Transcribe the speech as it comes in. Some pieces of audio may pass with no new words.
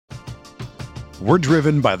We're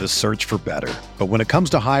driven by the search for better. But when it comes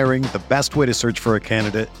to hiring, the best way to search for a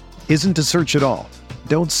candidate isn't to search at all.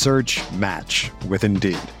 Don't search, match with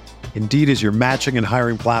Indeed. Indeed is your matching and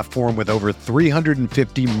hiring platform with over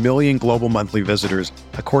 350 million global monthly visitors,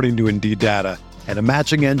 according to Indeed data, and a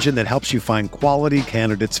matching engine that helps you find quality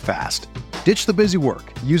candidates fast. Ditch the busy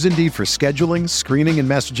work. Use Indeed for scheduling, screening, and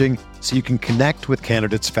messaging so you can connect with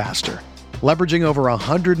candidates faster. Leveraging over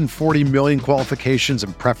 140 million qualifications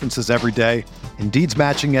and preferences every day, Indeed's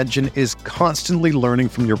matching engine is constantly learning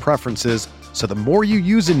from your preferences, so the more you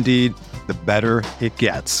use Indeed, the better it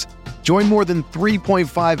gets. Join more than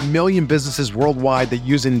 3.5 million businesses worldwide that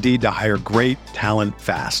use Indeed to hire great talent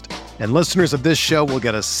fast. And listeners of this show will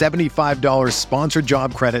get a $75 sponsored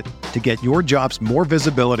job credit to get your jobs more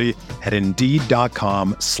visibility at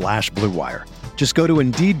Indeed.com/Blue Wire. Just go to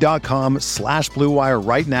Indeed.com/Blue Wire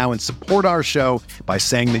right now and support our show by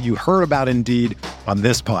saying that you heard about Indeed on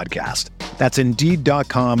this podcast. That's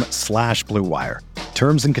Indeed.com/Blue Wire.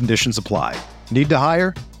 Terms and conditions apply. Need to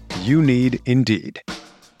hire? You need Indeed.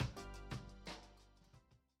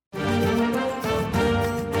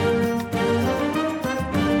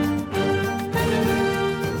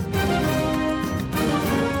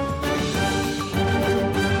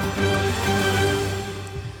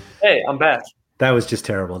 Hey, I'm back. That was just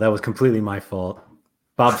terrible. That was completely my fault.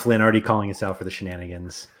 Bob Flynn already calling us out for the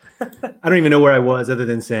shenanigans. I don't even know where I was other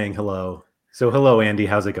than saying hello. So hello, Andy.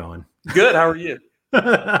 How's it going? Good. How are you?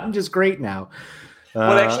 I'm just great now.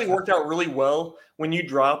 What actually worked out really well when you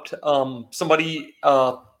dropped somebody,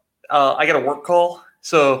 I got a work call.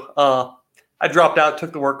 So I dropped out,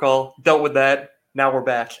 took the work call, dealt with that. Now we're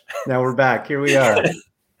back. Now we're back. Here we are.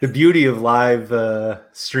 The beauty of live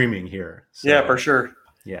streaming here. So, yeah, for sure.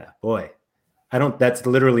 Yeah, boy. That's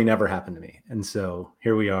literally never happened to me. And so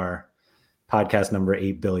here we are, podcast number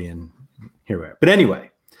 8 billion. Here we are. But anyway,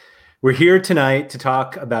 we're here tonight to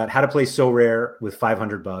talk about how to play So Rare with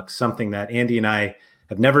 $500, something that Andy and I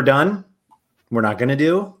have never done. We're not going to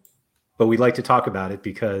do, but we'd like to talk about it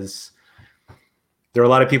because there are a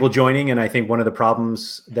lot of people joining. And I think one of the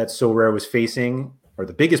problems that So Rare was facing, or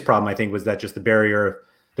the biggest problem, I think, was that just the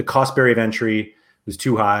cost barrier of entry was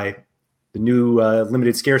too high. The new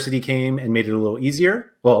limited scarcity came and made it a little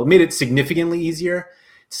easier. Well, it made it significantly easier.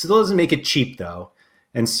 It still doesn't make it cheap, though.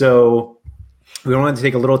 And so we wanted to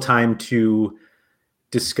take a little time to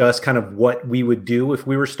discuss kind of what we would do if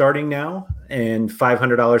we were starting now. And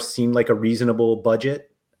 $500 seemed like a reasonable budget.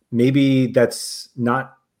 Maybe that's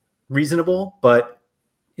not reasonable, but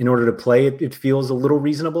in order to play it, it feels a little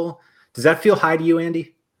reasonable. Does that feel high to you,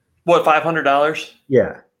 Andy? What, $500?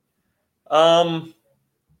 Yeah.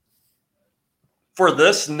 For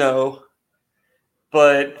this, no.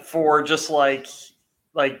 But for just like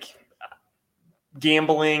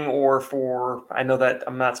gambling, or for, I know that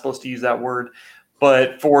I'm not supposed to use that word,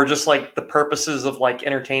 but for just like the purposes of like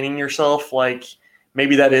entertaining yourself, like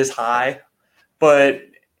maybe that is high. But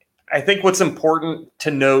I think what's important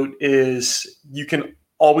to note is you can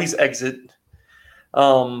always exit.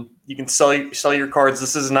 You can sell your cards.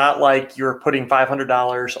 This is not like you're putting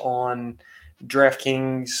 $500 on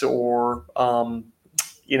DraftKings or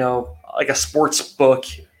like a sports book,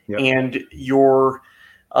 yep, and you're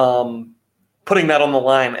putting that on the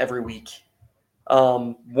line every week.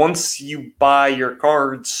 Once you buy your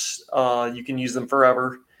cards, you can use them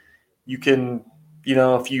forever. You can,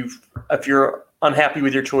 if you're unhappy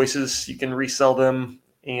with your choices, you can resell them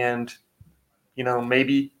and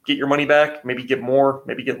maybe get your money back, maybe get more,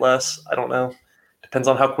 maybe get less. I don't know. Depends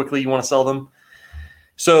on how quickly you want to sell them.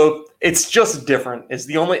 So it's just different. Is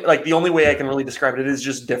the only way I can really describe it. It is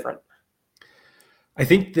just different. I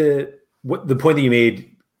think the point that you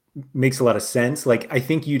made makes a lot of sense. Like, I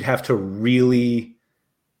think you'd have to really,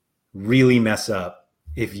 really mess up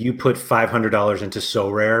if you put $500 into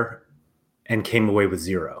So Rare and came away with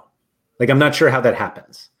zero. Like, I'm not sure how that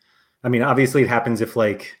happens. I mean, obviously it happens if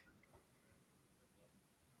I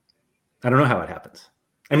don't know how it happens.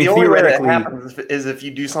 I mean, the only way that happens is if you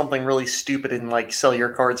do something really stupid and like sell your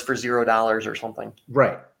cards for $0 or something.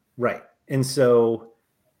 Right. And so,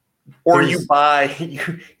 or you buy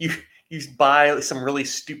you buy some really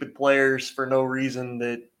stupid players for no reason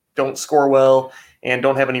that don't score well and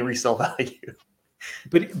don't have any resale value.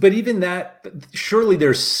 But even that, surely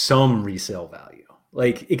there's some resale value.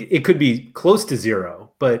 Like it could be close to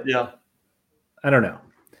zero, but yeah, I don't know.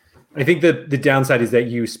 I think the downside is that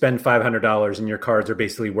you spend $500 and your cards are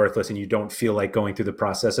basically worthless and you don't feel like going through the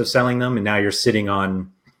process of selling them. And now you're sitting on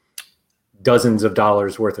dozens of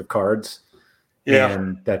dollars worth of cards. Yeah.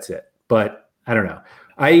 And that's it. But I don't know.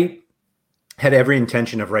 I had every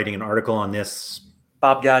intention of writing an article on this.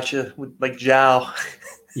 Bob got you with like Zhao.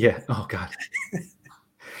 Yeah. Oh God.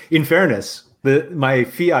 In fairness, my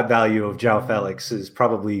fiat value of João Felix is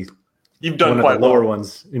probably You've done one of quite the lower well.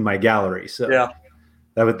 ones in my gallery. So Yeah.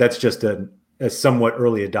 that's just a somewhat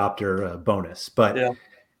early adopter bonus. But Yeah.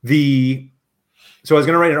 So I was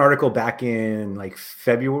going to write an article back in like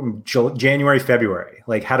January, February,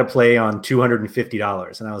 like how to play on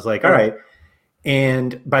 $250. And I was like, all right.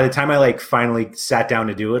 And by the time I like finally sat down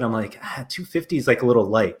to do it, I'm like, 250 is like a little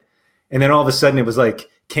light. And then all of a sudden it was like,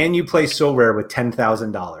 can you play Sorare with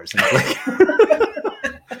 $10,000?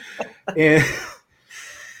 And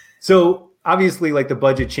so obviously like the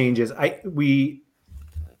budget changes. We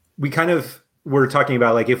kind of were talking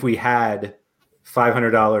about like if we had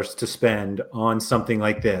 $500 to spend on something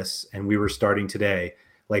like this and we were starting today,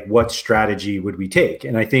 like what strategy would we take?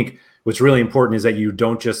 And I think what's really important is that you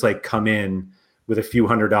don't just like come in with a few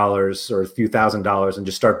 $100s or a few $1,000s and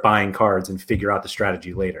just start buying cards and figure out the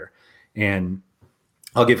strategy later. And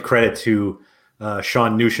I'll give credit to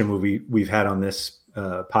Sean Newsham, who we've had on this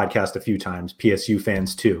podcast a few times, PSU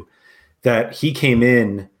fans too, that he came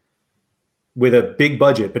in with a big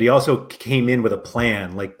budget, but he also came in with a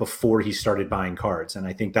plan like before he started buying cards. And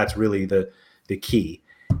I think that's really the key.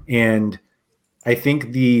 And I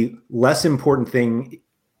think the less important thing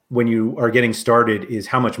when you are getting started is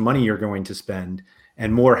how much money you're going to spend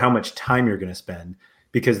and more how much time you're going to spend,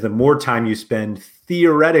 because the more time you spend,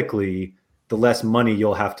 theoretically, the less money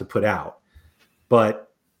you'll have to put out.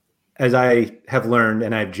 But as I have learned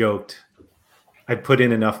and I've joked, I put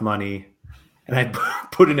in enough money and I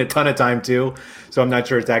put in a ton of time too. So I'm not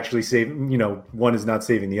sure it's actually saving, one is not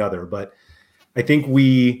saving the other, but I think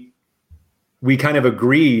we kind of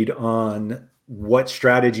agreed on what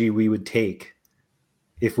strategy we would take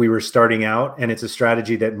if we were starting out. And it's a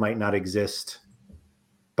strategy that might not exist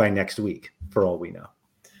by next week for all we know.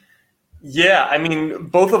 Yeah. I mean,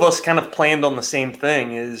 both of us kind of planned on the same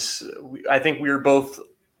thing. I think we were both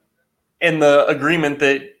in the agreement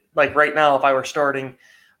that like right now, if I were starting,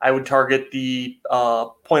 I would target the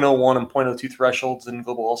 0.01 and 0.02 thresholds in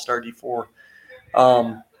Global All-Star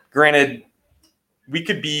D4. Granted, we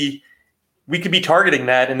could be targeting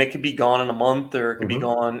that, and it could be gone in a month, or it could be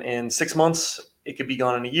gone in 6 months. It could be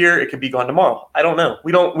gone in a year. It could be gone tomorrow. I don't know.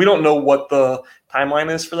 We don't know what the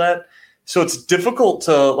timeline is for that. So it's difficult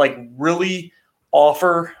to like really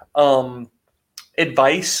offer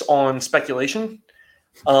advice on speculation.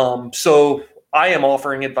 So I am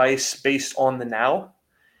offering advice based on the now.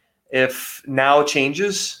 If now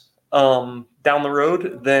changes down the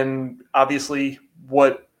road, then obviously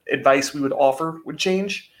what advice we would offer would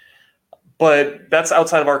change. But that's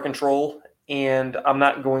outside of our control, and I'm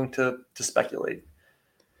not going to speculate.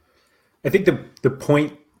 I think the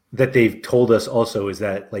point that they've told us also is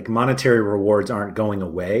that like monetary rewards aren't going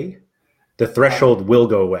away. The threshold will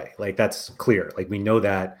go away. Like that's clear. Like we know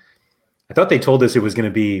that. I thought they told us it was going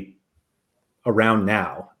to be around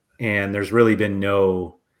now, and there's really been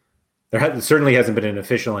certainly hasn't been an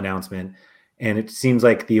official announcement. And it seems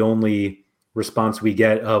like the only response we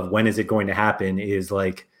get of when is it going to happen is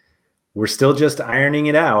like, we're still just ironing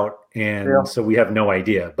it out. And so we have no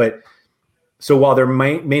idea. But so while there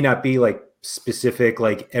may not be like specific,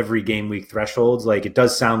 like every game week thresholds, like it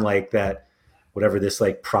does sound like that, whatever this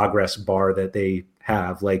like progress bar that they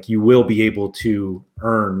have, like you will be able to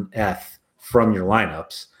earn ETH from your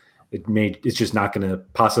lineups. It's just not going to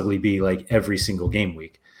possibly be like every single game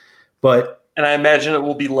week. And I imagine it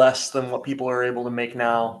will be less than what people are able to make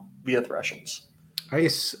now via thresholds. I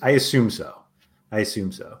assume so.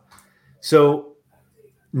 So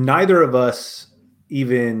neither of us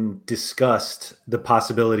even discussed the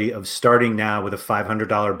possibility of starting now with a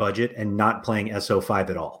 $500 budget and not playing SO5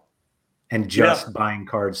 at all and just buying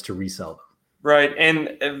cards to resell them. Right.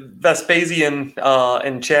 And Vespasian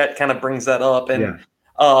in chat kind of brings that up. And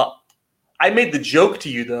I made the joke to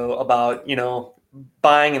you, though, about,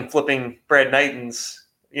 buying and flipping Brad Knightons.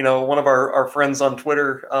 One of our friends on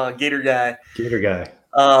Twitter, Gator Guy.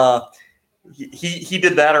 He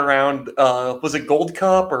did that around, was it Gold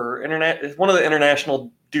Cup or one of the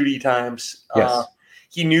international duty times? Yes.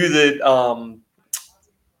 He knew that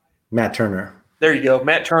Matt Turner. There you go.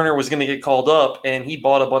 Matt Turner was going to get called up, and he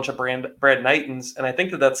bought a bunch of Brad Knightons, and I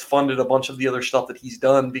think that's funded a bunch of the other stuff that he's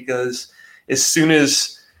done, because as soon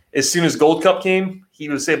as Gold Cup came, he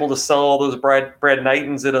was able to sell all those Brad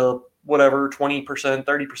Knightons at a whatever 20%, 30%,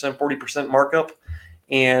 40% markup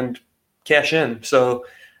and cash in. So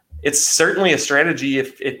it's certainly a strategy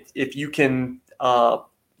if you can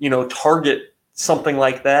target something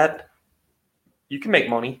like that, you can make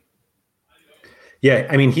money. Yeah,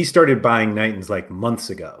 I mean, he started buying Knightons like months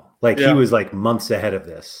ago. He was like months ahead of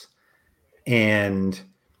this. And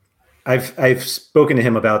I've spoken to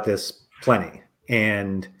him about this plenty,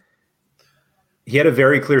 and he had a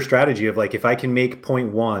very clear strategy of like, if I can make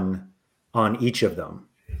 0.1 on each of them,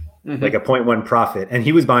 like a 0.1 profit, and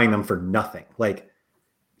he was buying them for nothing. Like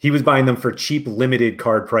he was buying them for cheap limited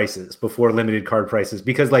card prices before limited card prices,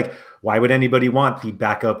 because like, why would anybody want the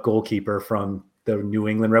backup goalkeeper from the New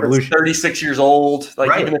England Revolution? It's 36 years old. Like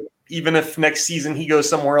Right. even if next season he goes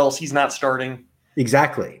somewhere else, he's not starting.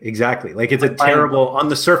 Exactly. Like it's a terrible, on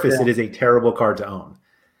the surface, Yeah. it is a terrible card to own.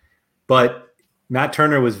 But Matt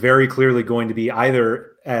Turner was very clearly going to be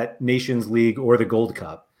either at Nations League or the Gold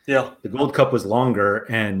Cup. Yeah. The Gold Cup was longer,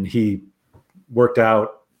 and he worked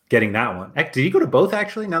out getting that one. Did he go to both,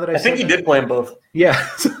 actually, now that I think he did play in both. Yeah.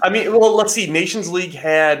 I mean, well, let's see. Nations League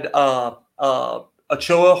had Ochoa,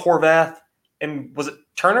 Horvath, and was it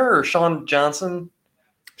Turner or Sean Johnson?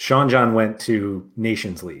 Sean John went to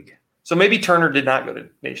Nations League. So maybe Turner did not go to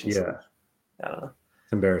Nations League. I don't know.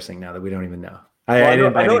 It's embarrassing now that we don't even know. I know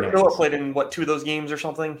Noah played in, what, 2 of those games or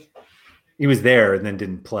something? He was there and then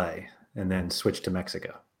didn't play, and then switched to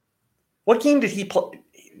Mexico. What game did he play?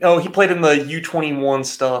 Oh, he played in the U21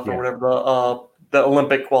 stuff or whatever, the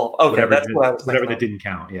Olympic qual. Okay, whatever, that's what I was whatever thinking that didn't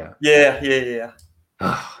count, yeah.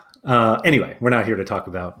 Yeah. Anyway, we're not here to talk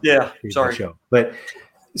about the the show. But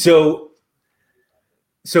so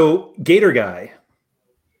Gator Guy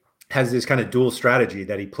has this kind of dual strategy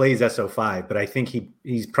that he plays SO5, but I think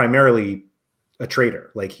he's primarily a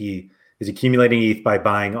trader. Like he is accumulating ETH by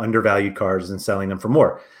buying undervalued cards and selling them for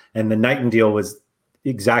more. And the Knighton deal was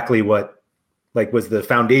exactly what was the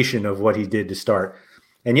foundation of what he did to start.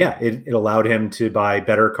 And yeah, it allowed him to buy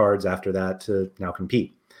better cards after that to now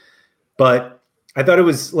compete. But I thought it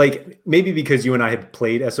was like, maybe because you and I had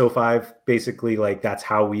played SO5, basically like that's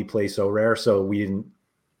how we play So Rare. So we didn't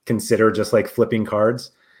consider just like flipping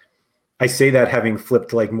cards. I say that having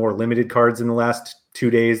flipped like more limited cards in the last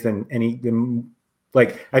 2 days than I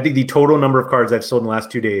think the total number of cards I've sold in the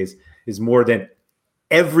last 2 days is more than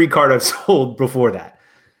every card I've sold before that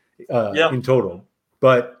in total.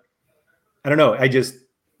 But I don't know. I just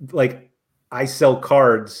I sell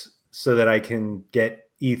cards so that I can get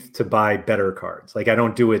ETH to buy better cards. Like I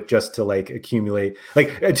don't do it just to like accumulate, I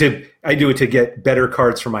do it to get better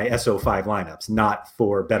cards for my SO5 lineups, not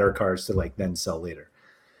for better cards to like then sell later.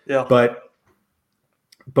 Yeah. But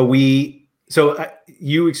maybe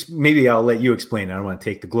I'll let you explain. I don't want to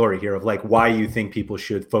take the glory here of like why you think people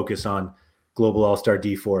should focus on Global All-Star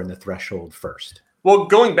D4 and the threshold first. Well,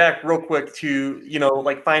 going back real quick to,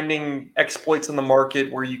 like finding exploits in the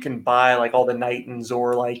market where you can buy like all the Knightons,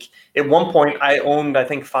 or like at one point I owned, I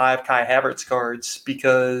think 5 Kai Havertz cards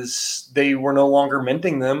because they were no longer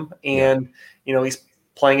minting them. And, he's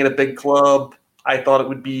playing at a big club. I thought it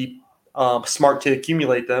would be smart to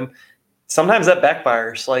accumulate them. Sometimes that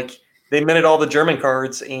backfires. Like they minted all the German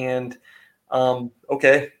cards and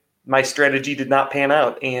my strategy did not pan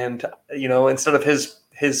out. And, instead of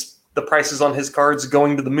the prices on his cards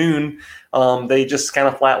going to the moon, they just kind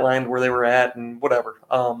of flatlined where they were at and whatever.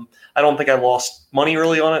 I don't think I lost money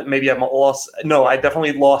really on it. Maybe I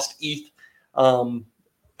definitely lost ETH.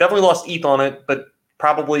 Definitely lost ETH on it, but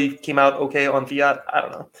probably came out okay on fiat. I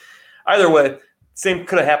don't know. Either way, same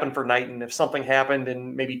could have happened for Knighton. If something happened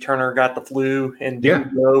and maybe Turner got the flu and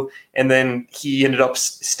didn't go, and then he ended up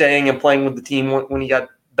staying and playing with the team when he got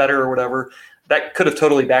better or whatever, that could have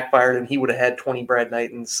totally backfired and he would have had 20 Brad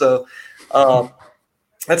Knightons. So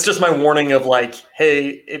that's just my warning of like,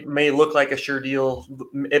 hey, it may look like a sure deal.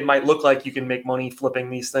 It might look like you can make money flipping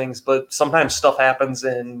these things, but sometimes stuff happens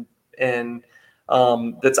and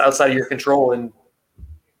that's outside of your control. And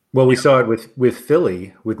well, we saw it with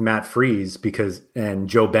Philly with Matt Freese and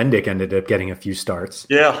Joe Bendick ended up getting a few starts.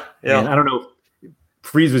 Yeah. And I don't know.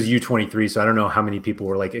 Freese was U23, so I don't know how many people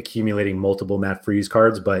were like accumulating multiple Matt Freese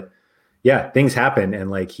cards, but yeah, things happen,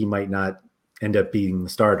 and like he might not end up being the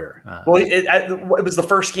starter. It was the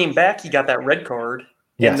first game back. He got that red card,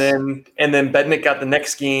 yes. and then Bednick got the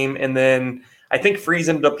next game, and then I think Freese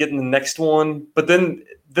ended up getting the next one. But then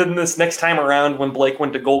this next time around, when Blake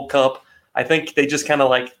went to Gold Cup, I think they just kind of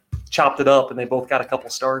like chopped it up, and they both got a couple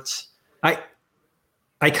starts. I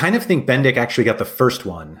kind of think Bendick actually got the first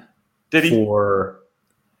one. Did he? Were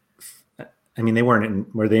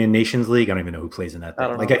they in Nations League? I don't even know who plays in that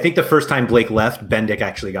thing. I think the first time Blake left, Bendick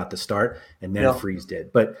actually got the start, and then Freese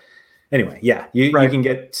did. But anyway, yeah, you can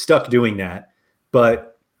get stuck doing that.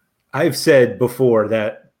 But I've said before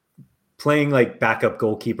that playing like backup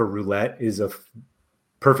goalkeeper roulette is a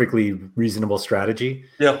perfectly reasonable strategy.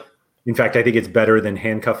 Yeah. In fact, I think it's better than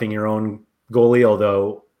handcuffing your own goalie,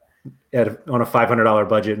 although on a $500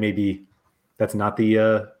 budget, maybe that's not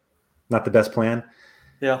the best plan.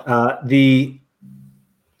 Yeah.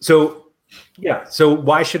 So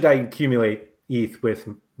why should I accumulate ETH with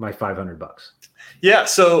my $500? Yeah.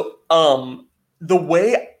 So the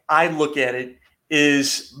way I look at it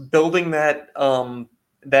is building that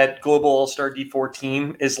that global all-star D4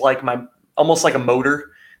 team is like almost like a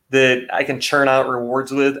motor that I can churn out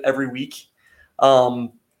rewards with every week.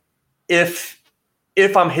 If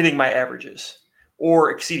I'm hitting my averages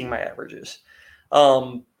or exceeding my averages.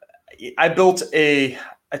 I built a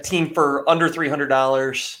team for under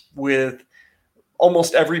 $300 with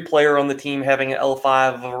almost every player on the team having an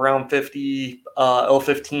L5 of around 50,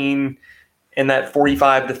 L15 in that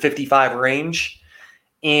 45 to 55 range.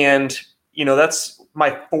 And, that's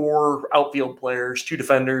my 4 outfield players, 2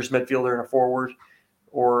 defenders, midfielder, and a forward.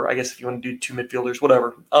 Or I guess if you want to do 2 midfielders,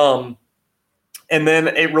 whatever. And then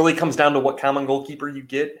it really comes down to what common goalkeeper you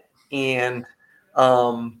get. And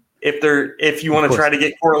if you want to try to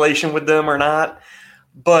get correlation with them or not.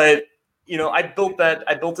 But, I built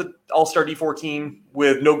an all-star D4 team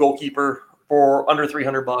with no goalkeeper for under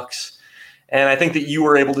 $300. And I think that you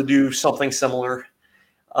were able to do something similar.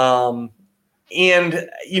 And,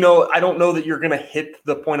 I don't know that you're going to hit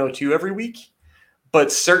the 0.02 every week,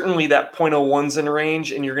 but certainly that 0.01's in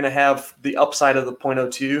range, and you're going to have the upside of the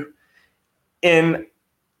 0.02. And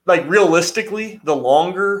like realistically, the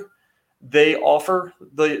longer they offer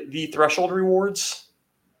the threshold rewards,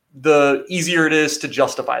 the easier it is to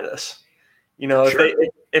justify this. Sure.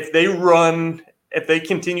 if they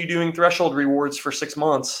continue doing threshold rewards for 6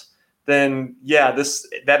 months, then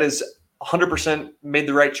that is 100% made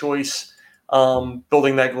the right choice.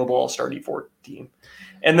 Building that global all-star D4 team.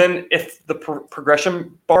 And then if the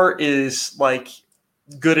progression bar is like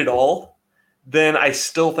good at all, then I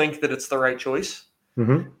still think that it's the right choice.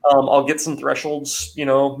 Mm-hmm. I'll get some thresholds,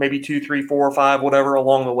 maybe 2, 3, 4, 5, whatever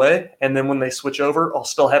along the way. And then when they switch over, I'll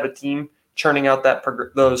still have a team churning out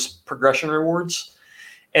those progression rewards.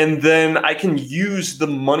 And then I can use the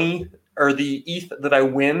money or the ETH that I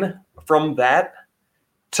win from that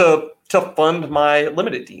to fund my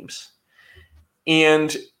limited teams.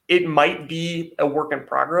 And it might be a work in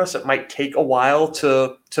progress. It might take a while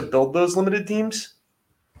to build those limited teams.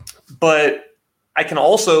 But I can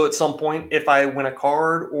also, at some point, if I win a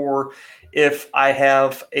card or if I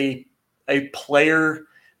have a player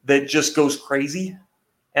that just goes crazy,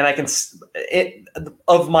 and I can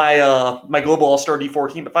of my my global all-star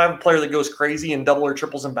D4 team, if I have a player that goes crazy and double or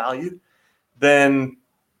triples in value, then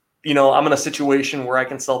I'm in a situation where I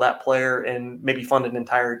can sell that player and maybe fund an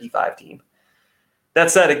entire D5 team. That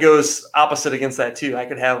said, it goes opposite against that too. I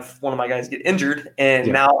could have one of my guys get injured, and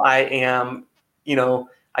now I am,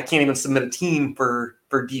 I can't even submit a team for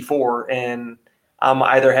D4, and I'm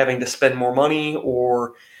either having to spend more money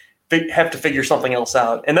or have to figure something else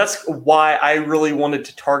out. And that's why I really wanted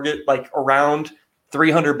to target like around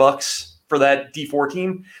 $300 for that D4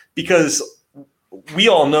 team, because we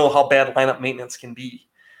all know how bad lineup maintenance can be.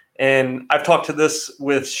 And I've talked to this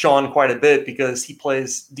with Sean quite a bit because he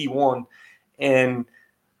plays D1. And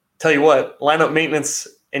tell you what, lineup maintenance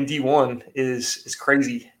in D1 is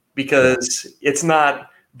crazy, because it's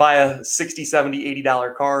not buy a $60, $70,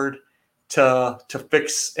 $80 card to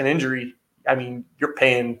fix an injury. I mean, you're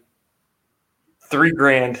paying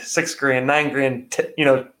 $3,000, $6,000,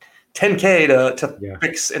 $9,000, $10K to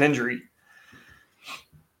fix an injury.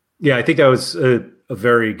 Yeah, I think that was a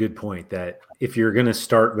very good point, that if you're going to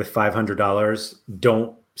start with $500,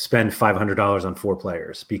 don't spend $500 on 4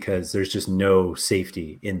 players, because there's just no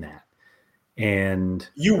safety in that. And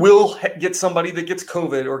you will get somebody that gets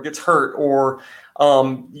COVID or gets hurt, or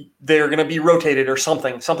they're going to be rotated or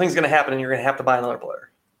something. Something's going to happen, and you're going to have to buy another player.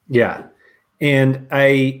 Yeah. And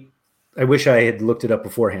I wish I had looked it up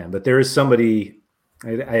beforehand, but there is somebody,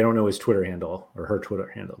 I don't know his Twitter handle or her Twitter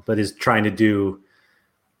handle, but is trying to do,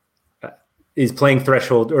 is playing for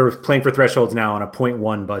thresholds now on a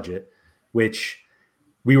 0.1 budget, which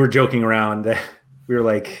we were joking around that we were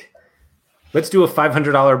like, let's do a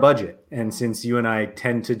 $500 budget. And since you and I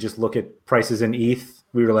tend to just look at prices in ETH,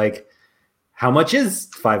 we were like, how much is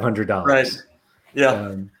 $500? Right.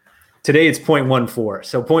 Yeah. Today it's 0.14.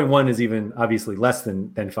 So 0.1 is even obviously less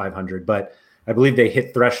than 500, but I believe they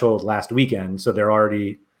hit threshold last weekend. So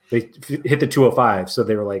they hit the 205. So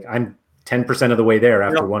they were like, I'm 10% of the way there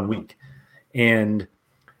after 1 week. And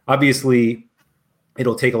obviously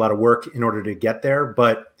it'll take a lot of work in order to get there.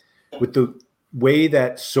 But with the way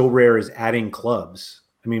that SoRare is adding clubs,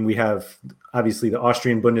 I mean, we have obviously the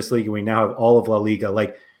Austrian Bundesliga. We now have all of La Liga.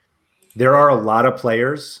 Like, there are a lot of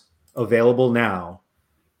players available now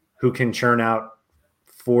who can churn out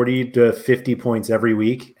 40 to 50 points every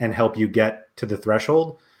week and help you get to the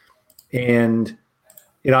threshold. And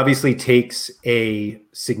it obviously takes a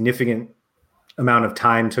significant amount of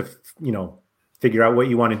time to, figure out what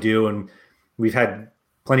you want to do. And we've had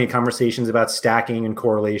plenty of conversations about stacking and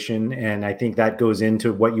correlation. And I think that goes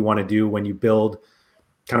into what you want to do when you build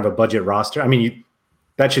kind of a budget roster. I mean,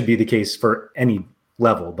 that should be the case for any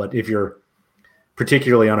level, but if you're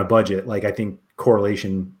particularly on a budget, like I think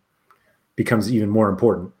correlation becomes even more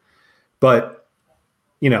important. But,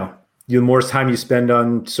 the more time you spend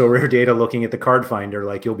on Sorare data looking at the card finder,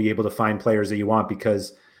 like you'll be able to find players that you want,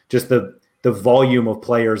 because just the volume of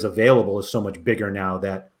players available is so much bigger now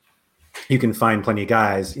that you can find plenty of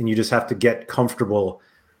guys, and you just have to get comfortable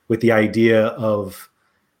with the idea of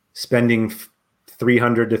spending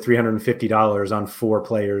 $300 to $350 on 4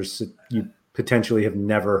 players that you potentially have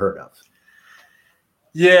never heard of.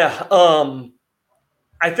 Yeah.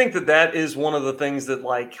 I think that is one of the things that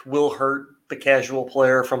like will hurt the casual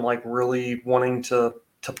player from like really wanting to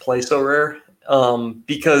play Sorare.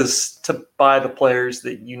 Because to buy the players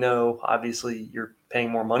that obviously you're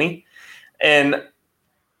paying more money. And,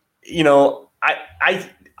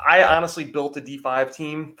 I honestly built a D5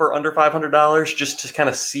 team for under $500 just to kind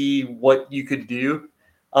of see what you could do.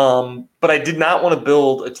 But I did not want to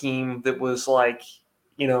build a team that was like,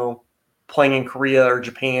 playing in Korea or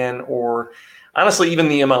Japan or honestly even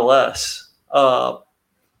the MLS,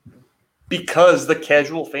 because the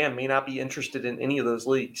casual fan may not be interested in any of those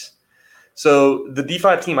leagues. So the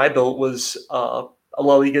D5 team I built was a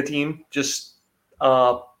La Liga team. Just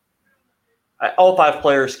all 5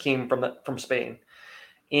 players came from Spain,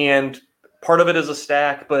 and part of it is a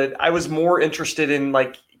stack. But I was more interested in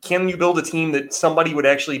like, can you build a team that somebody would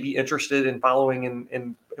actually be interested in following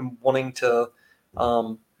and wanting to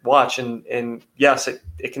watch? And yes,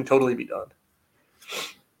 it can totally be done.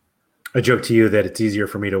 I joke to you that it's easier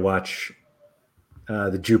for me to watch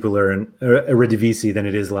the Jupiler and Eredivisie than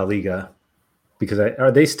it is La Liga, because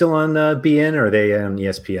are they still on BN or are they on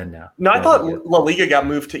ESPN now? No, I thought La Liga got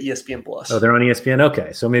moved to ESPN Plus. Oh, they're on ESPN.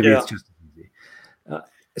 Okay, so maybe it's just easy.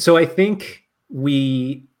 So I think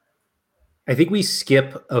we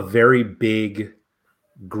skip a very big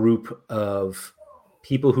group of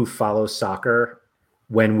people who follow soccer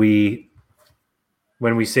when we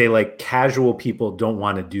say like casual people don't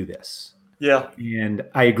want to do this. Yeah. And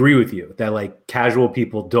I agree with you that like casual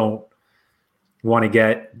people don't want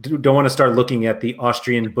to start looking at the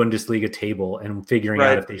Austrian Bundesliga table and figuring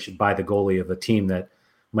out if they should buy the goalie of a team that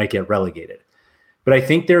might get relegated. But I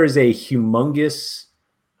think there is a humongous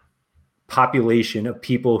population of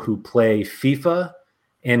people who play FIFA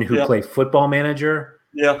and who play Football Manager,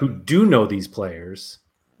 who do know these players,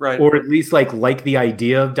 right? Or at least like the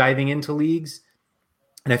idea of diving into leagues.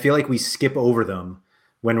 And I feel like we skip over them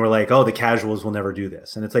when we're like, oh, the casuals will never do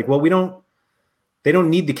this. And it's like, well, they don't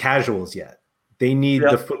need the casuals yet. They need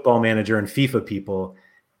the Football Manager and FIFA people.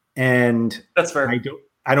 And that's fair.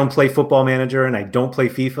 I don't play Football Manager and I don't play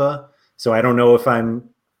FIFA. So I don't know if I'm,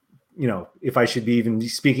 if I should be even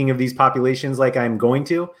speaking of these populations like I'm going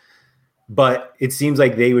to, but it seems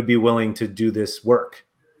like they would be willing to do this work,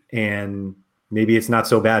 and maybe it's not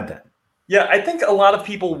so bad then. Yeah, I think a lot of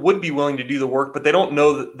people would be willing to do the work, but they don't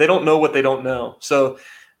know what they don't know. So,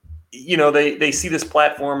 they see this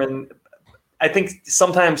platform, and I think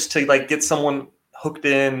sometimes to like get someone hooked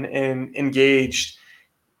in and engaged,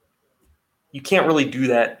 you can't really do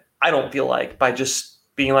that. I don't feel like by just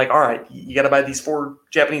being like, all right, you got to buy these 4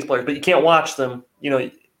 Japanese players, but you can't watch them.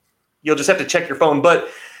 You'll just have to check your phone. But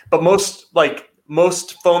most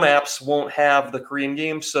phone apps won't have the Korean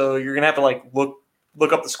games, so you're gonna have to like look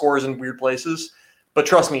up the scores in weird places. But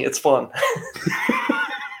trust me, it's fun.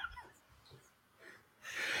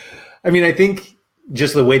 I mean, I think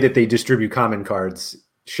just the way that they distribute common cards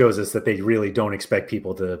shows us that they really don't expect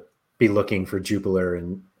people to be looking for Jupiler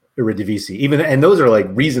and Eredivisie. And those are like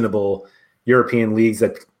reasonable European leagues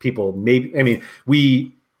that people maybe. I mean,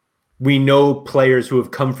 we know players who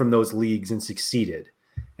have come from those leagues and succeeded,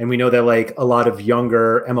 and we know that like a lot of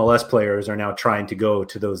younger MLS players are now trying to go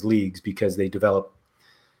to those leagues because they develop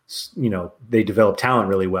talent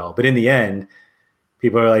really well. But in the end,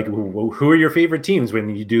 people are like, who are your favorite teams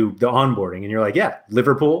when you do the onboarding? And you're like, yeah,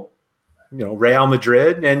 Liverpool, Real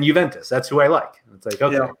Madrid and Juventus. That's who I like. It's like,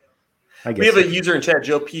 okay. Yeah. We have a user in chat,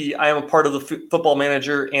 Joe P. I am a part of the Football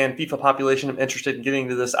Manager and FIFA population. I'm interested in getting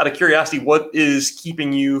into this. Out of curiosity, what is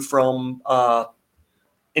keeping you from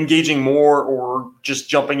engaging more or just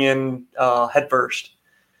jumping in head first?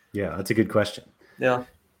 Yeah, that's a good question. Yeah.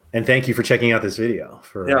 And thank you for checking out this video.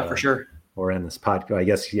 For sure. Or in this podcast, I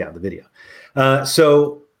guess, the video.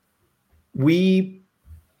 So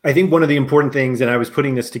I think one of the important things, and I was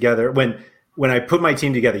putting this together when I put my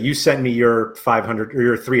team together, you sent me your $500 or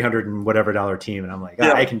your $300 and whatever team, and I'm like,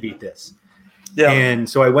 I can beat this. Yeah. And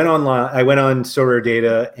so I went online, I went on Sorare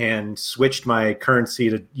Data and switched my currency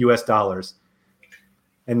to US dollars.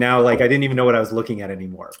 And now like I didn't even know what I was looking at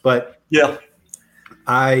anymore. But yeah,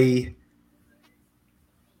 I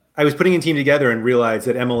was putting a team together and realized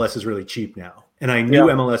that MLS is really cheap now. And I knew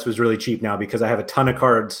MLS was really cheap now because I have a ton of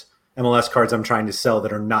cards, MLS cards I'm trying to sell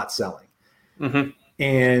that are not selling. Mm-hmm.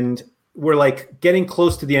 And we're like getting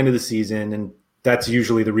close to the end of the season. And that's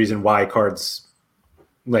usually the reason why cards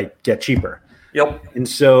like get cheaper. Yep. And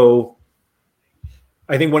so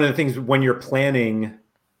I think one of the things when you're planning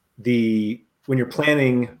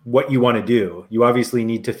what you want to do, you obviously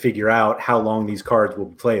need to figure out how long these cards will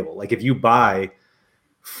be playable. Like if you buy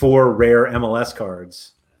 4 rare MLS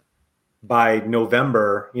cards by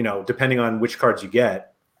November, you know, depending on which cards you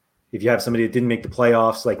get, if you have somebody that didn't make the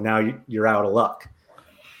playoffs, like now you're out of luck.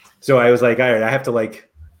 So I was like, all right, I have to like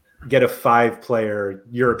get a 5-player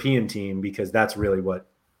European team because that's really what.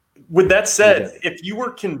 With that said, if you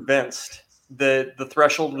were convinced that the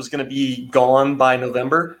threshold was going to be gone by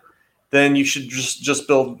November, then you should just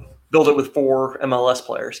build it with 4 MLS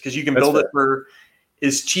players because you can build it for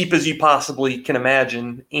as cheap as you possibly can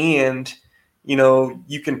imagine, and you know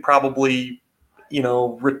you can probably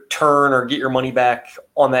return or get your money back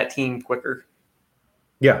on that team quicker.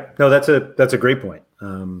 Yeah, no, that's a great point.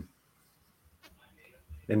 And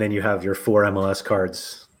then you have your 4 MLS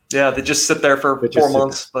cards. Yeah, they just sit there for 4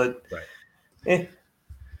 months, but right.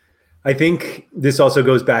 I think this also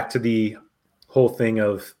goes back to the whole thing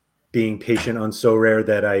of being patient on Sorare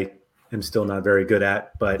that I am still not very good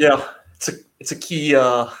at. But yeah, it's a key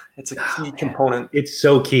component. It's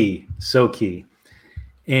so key.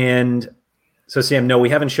 And so Sam, no, we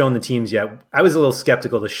haven't shown the teams yet. I was a little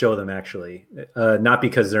skeptical to show them actually, not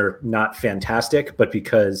because they're not fantastic, but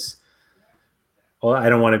because I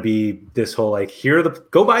don't want to be this whole like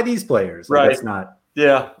go buy these players. Like, right.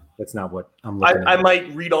 That's not what I'm looking at. I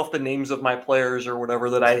might read off the names of my players or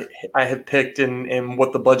whatever that I have picked and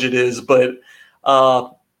what the budget is, but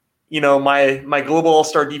my global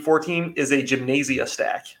all-star D4 team is a Gymnasia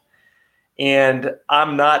stack, and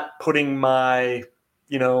I'm not putting my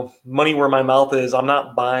money where my mouth is. I'm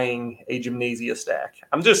not buying a Gymnasia stack.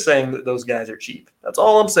 I'm just saying that those guys are cheap. That's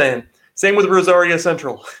all I'm saying. Same with Rosario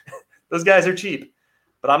Central. Those guys are cheap,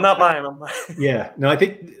 but I'm not buying them. Yeah, no, I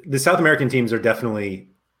think the South American teams are definitely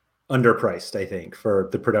underpriced, I think, for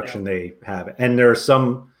the production they have. And there are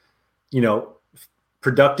some,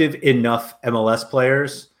 productive enough MLS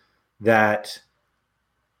players that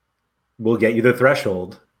will get you the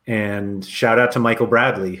threshold. And shout out to Michael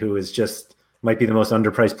Bradley, who is might be the most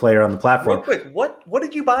underpriced player on the platform. Real quick, what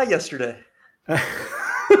did you buy yesterday? I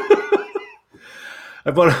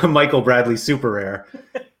bought a Michael Bradley super rare.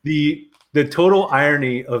 The total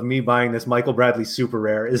irony of me buying this Michael Bradley super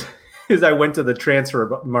rare is I went to the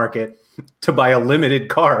transfer market to buy a limited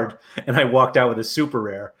card and I walked out with a super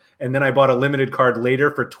rare. And then I bought a limited card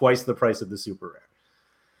later for twice the price of the super rare.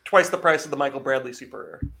 Twice the price of the Michael Bradley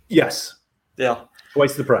super rare. Yes. Yeah.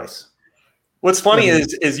 Twice the price. What's funny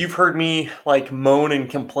is you've heard me like moan and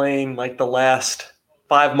complain like the last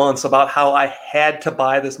 5 months about how I had to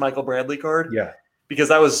buy this Michael Bradley card. Yeah.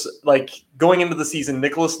 Because I was like going into the season,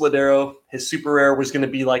 Nicholas Ladero, his super rare was going to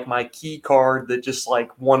be like my key card that just like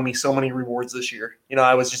won me so many rewards this year.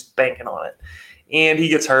 I was just banking on it. And he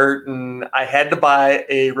gets hurt and I had to buy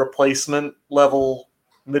a replacement level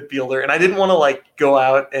midfielder. And I didn't want to like go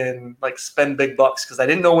out and like spend big bucks because I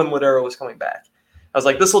didn't know when Ladero was coming back. I was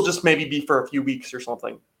like, this will just maybe be for a few weeks or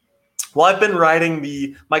something. Well, I've been riding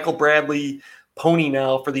the Michael Bradley pony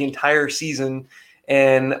now for the entire season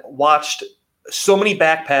and watched so many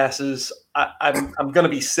back passes. I'm going to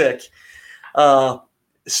be sick.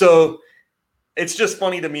 So it's just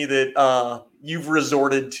funny to me that you've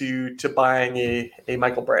resorted to buying a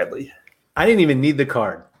Michael Bradley. I didn't even need the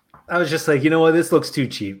card. I was just like, you know what? This looks too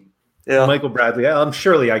cheap. Yeah. Michael Bradley.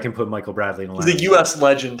 Surely I can put Michael Bradley in a line. He's a U.S.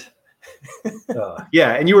 legend.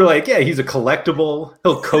 Yeah. And you were like, yeah, he's a collectible.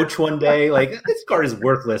 He'll coach one day. Like this card is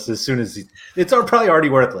worthless as soon as it's probably already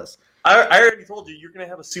worthless. I already told you you're going to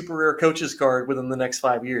have a super rare coach's card within the next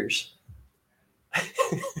 5 years.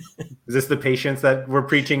 Is this the patience that we're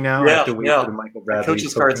preaching now? Yeah, For the Michael Bradley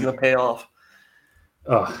coach's card's going to pay off.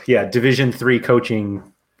 Oh yeah, Division III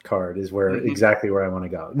coaching card is exactly where I want to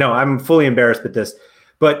go. No, I'm fully embarrassed with this,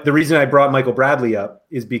 but the reason I brought Michael Bradley up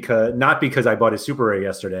is not because I bought his super rare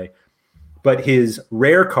yesterday, but his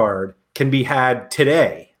rare card can be had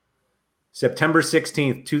today, September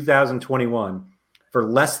 16th, 2021. For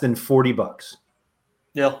less than $40.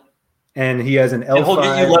 Yeah. And he has an L5. And he'll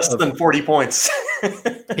get you less than 40 points.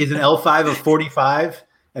 He's an L5 of 45.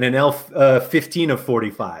 and an L15 of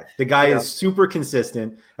 45. The guy is super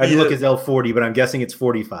consistent. I didn't look his L40, but I'm guessing it's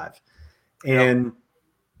 45. And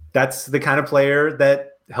that's the kind of player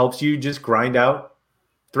that helps you just grind out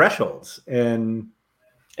thresholds. And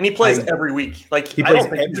he plays every week. Like, I don't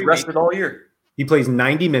think he's rested all year. He plays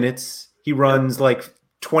 90 minutes. He runs like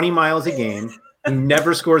 20 miles a game. He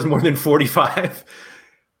never scores more than 45.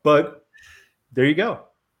 But there you go.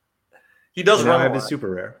 He does run. I have his super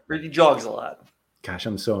rare. He jogs a lot. Gosh,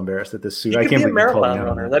 I'm so embarrassed at this suit. I can't believe a marathon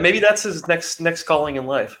runner. Maybe that's his next calling in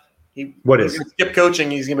life. He's gonna skip coaching.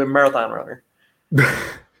 He's gonna be a marathon runner.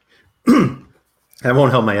 That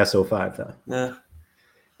won't help my SO5 though. Yeah.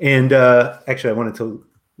 And actually, I wanted to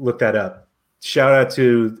look that up. Shout out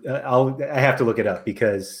to I have to look it up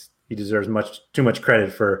because he deserves too much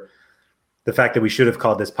credit for the fact that we should have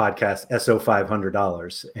called this podcast SO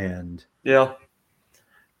 $500, and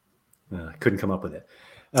I couldn't come up with it.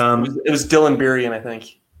 It was Dylan Berrien, I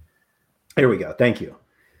think. Here we go. Thank you.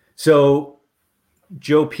 So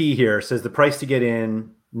Joe P here says the price to get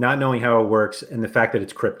in, not knowing how it works, and the fact that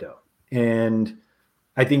it's crypto. And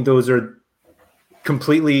I think those are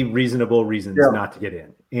completely reasonable reasons not to get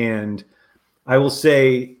in. And I will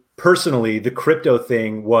say personally, the crypto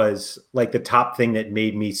thing was like the top thing that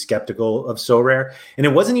made me skeptical of Sorare. And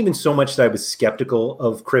it wasn't even so much that I was skeptical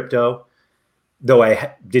of crypto, though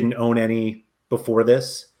I didn't own any before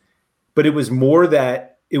this, but it was more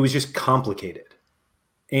that it was just complicated.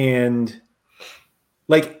 And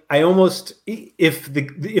like, I almost, if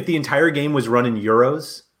the entire game was run in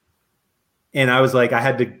euros and I was like, I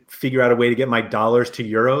had to figure out a way to get my dollars to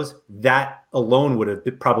euros, that alone would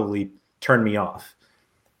have probably turned me off.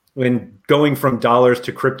 When going from dollars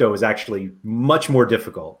to crypto is actually much more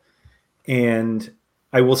difficult. And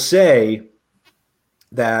I will say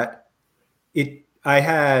that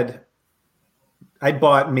I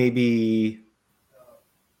bought maybe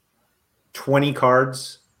 20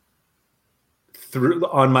 cards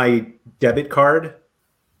on my debit card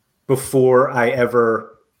before I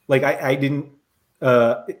ever, like, I didn't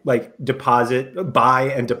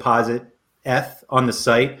buy and deposit ETH on the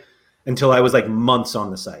site until I was like months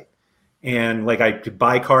on the site. And like, I could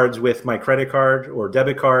buy cards with my credit card or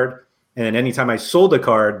debit card. And then anytime I sold a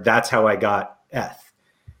card, that's how I got ETH.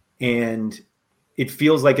 And it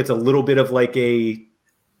feels like it's a little bit of like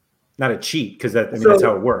not a cheat, because that's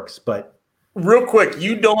how it works. But real quick,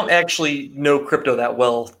 you don't actually know crypto that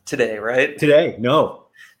well today, right? Today, no.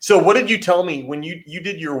 So what did you tell me when you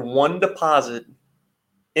did your one deposit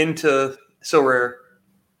into Sorare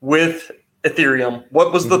with Ethereum?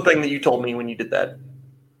 What was the thing that you told me when you did that?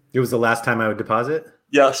 It was the last time I would deposit?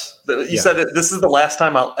 Yes. You said this is the last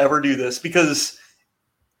time I'll ever do this because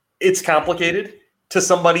it's complicated to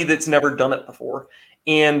somebody that's never done it before.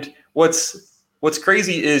 And what's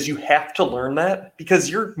crazy is you have to learn that because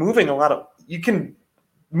you can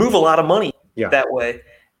move a lot of money that way.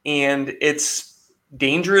 And it's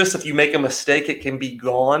dangerous. If you make a mistake, it can be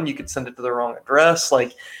gone. You could send it to the wrong address.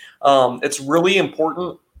 Like, it's really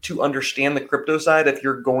important to understand the crypto side if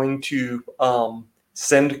you're going to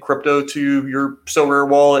send crypto to your Sorare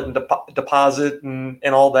wallet and deposit and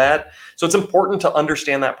all that. So it's important to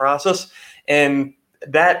understand that process, and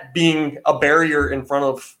that being a barrier in front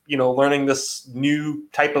of, learning this new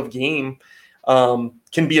type of game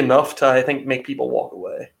can be enough to, I think, make people walk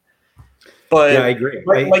away. But yeah, I agree.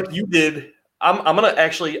 Like you did, I'm going to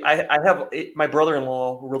actually, I have my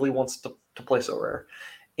brother-in-law who really wants to play Sorare.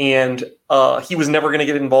 And he was never going to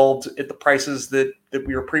get involved at the prices that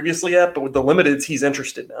we were previously at, but with the limiteds, he's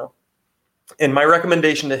interested now. And my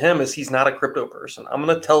recommendation to him is he's not a crypto person. I'm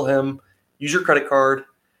going to tell him, use your credit card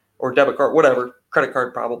or debit card, whatever, credit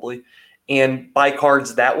card probably, and buy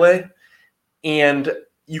cards that way. And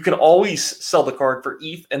you can always sell the card for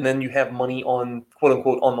ETH, and then you have money on, quote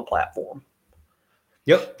unquote, on the platform.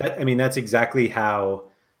 Yep. That's exactly how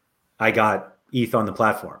I got ETH on the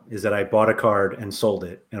platform, is that I bought a card and sold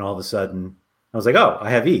it, and all of a sudden I was like, oh,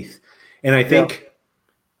 I have ETH. And I think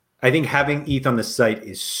having ETH on the site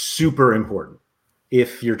is super important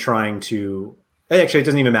if you're trying to, actually, it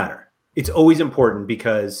doesn't even matter. It's always important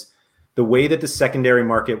because the way that the secondary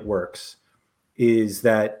market works is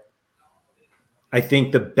that I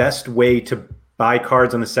think the best way to buy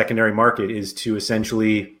cards on the secondary market is to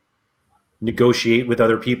essentially negotiate with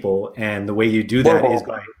other people. And the way you do that is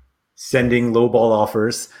by sending lowball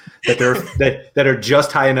offers that are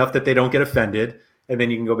just high enough that they don't get offended, and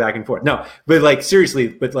then you can go back and forth. No, but like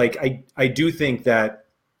seriously, I do think that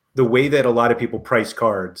the way that a lot of people price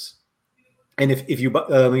cards, and if you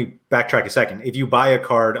let me backtrack a second, if you buy a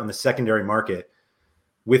card on the secondary market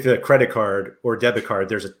with a credit card or debit card,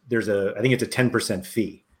 there's a I think it's a 10%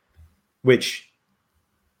 fee, which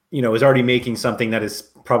is already making something that is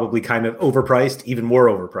probably kind of overpriced, even more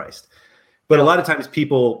overpriced. But a lot of times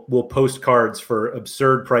people will post cards for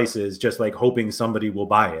absurd prices, just like hoping somebody will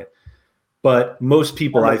buy it. But most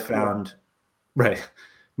people I've found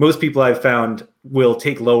will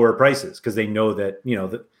take lower prices because they know that,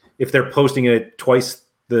 that if they're posting it twice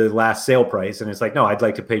the last sale price and it's like, no, I'd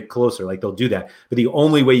like to pay closer, like they'll do that. But the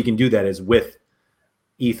only way you can do that is with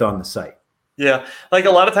ETH on the site. Yeah. Like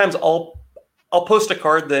a lot of times I'll post a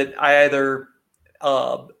card that I either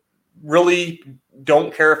really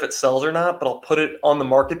don't care if it sells or not, but I'll put it on the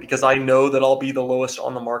market because I know that I'll be the lowest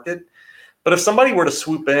on the market. But if somebody were to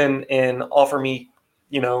swoop in and offer me,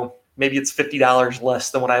 maybe it's $50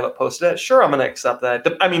 less than what I have it posted at, sure, I'm going to accept that.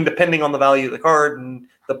 I mean, depending on the value of the card and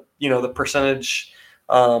the percentage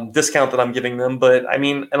discount that I'm giving them. But I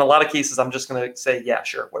mean, in a lot of cases, I'm just going to say, yeah,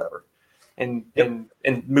 sure, whatever, and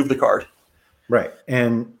move the card. Right.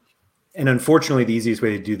 And unfortunately, the easiest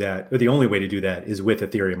way to do that, or the only way to do that, is with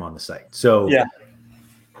Ethereum on the site. So, yeah.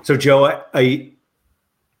 So Joe, I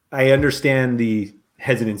understand the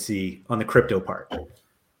hesitancy on the crypto part.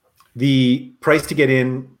 The price to get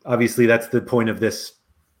in, obviously, that's the point of this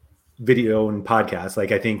video and podcast.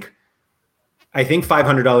 Like, I think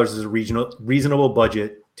 $500 is a reasonable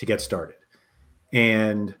budget to get started,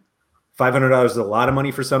 and $500 is a lot of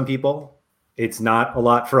money for some people. It's not a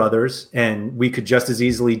lot for others. And we could just as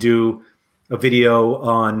easily do a video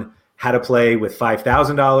on how to play with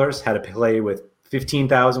 $5,000, how to play with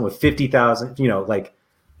 $15,000, with $50,000,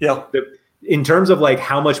 yeah. In terms of like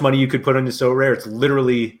how much money you could put into Sorare, it's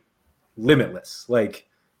literally limitless. Like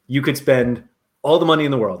you could spend all the money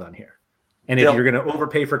in the world on here. And if you're going to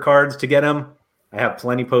overpay for cards to get them, I have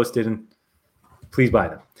plenty posted, and please buy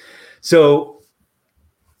them. So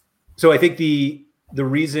I think the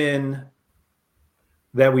reason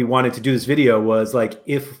that we wanted to do this video was like,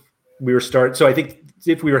 if we were so I think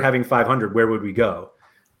if we were having 500, where would we go?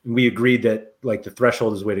 And we agreed that like the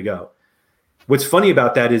threshold is the way to go. What's funny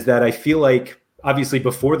about that is that I feel like obviously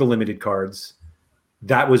before the limited cards,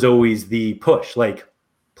 that was always the push, like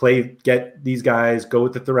get these guys, go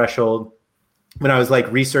with the threshold. When I was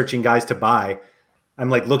like researching guys to buy, I'm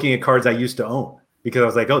like looking at cards I used to own because I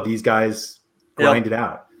was like, oh, these guys grind it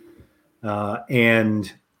out. But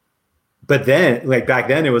then like back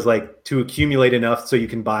then it was like to accumulate enough so you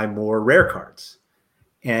can buy more rare cards.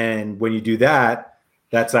 And when you do that,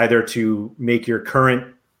 that's either to make your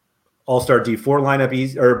current All-Star D4 lineup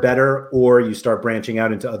easier or better, or you start branching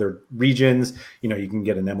out into other regions. You can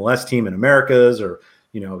get an MLS team in Americas, or,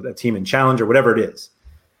 a team in Challenge, or whatever it is.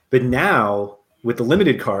 But now with the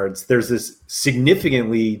limited cards, there's this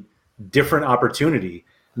significantly different opportunity.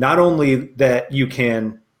 Not only that you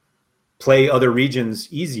can play other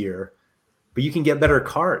regions easier, but you can get better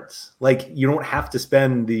cards. Like you don't have to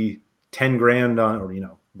spend the 10 grand on, or,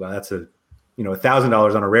 that's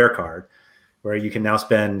 $1,000 on a rare card, where you can now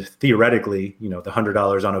spend theoretically, the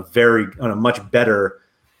 $100 on a much better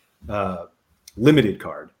limited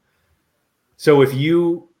card. So if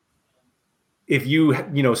you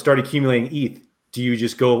start accumulating ETH, do you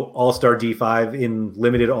just go All-Star D5 in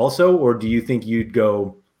limited also, or do you think you'd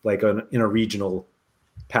go like in a regional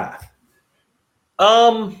path?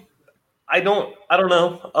 I don't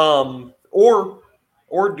know. Or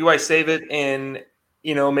do I save it and,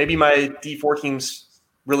 maybe my D4 team's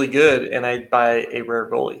really good and I buy a rare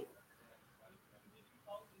goalie?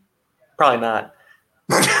 Probably not.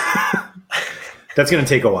 That's going to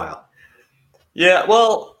take a while. Yeah.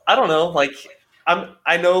 Well, I don't know. Like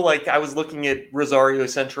I know, like I was looking at Rosario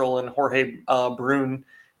Central and Jorge Brun,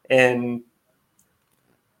 and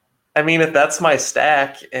I mean, if that's my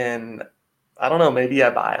stack, and I don't know, maybe I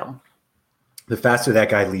buy them. The faster that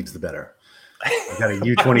guy leaves, the better. I got a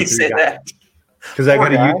U23 guy. Because I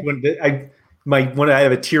got a U23. I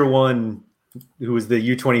have a tier 1 who was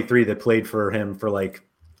the U23 that played for him for like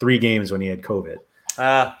 3 games when he had COVID.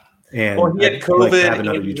 And he had COVID, and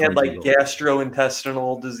he had like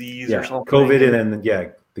gastrointestinal disease or something. COVID, and then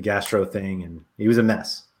the gastro thing, and he was a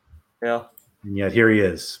mess. Yeah. And yet here he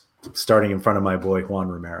is, starting in front of my boy Juan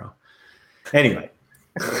Romero. Anyway.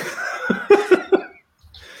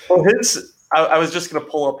 Well, I was just going to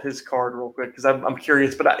pull up his card real quick because I'm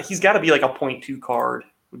curious, but he's got to be like a 0.2 card,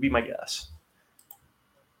 would be my guess.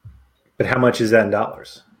 But how much is that in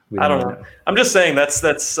dollars? I don't know. I'm just saying that's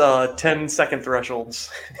 10-second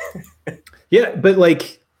thresholds. Yeah, but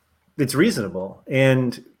like it's reasonable.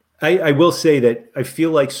 And I will say that I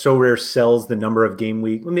feel like Sorare sells the number of game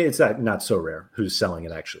week. I mean, it's not Sorare who's selling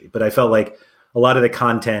it actually, but I felt like a lot of the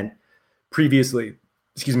content previously,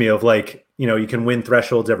 of like, you can win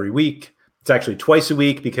thresholds every week. It's actually twice a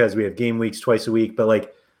week because we have game weeks twice a week. But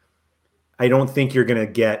like, I don't think you're going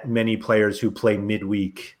to get many players who play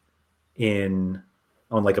midweek on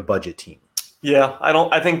like a budget team. Yeah,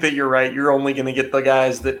 I think that you're right. You're only going to get the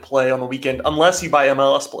guys that play on the weekend, unless you buy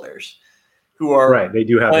MLS players who are right. They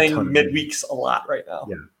do have playing a ton midweeks a lot right now.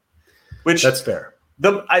 Yeah, which that's fair.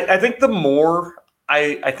 I think the more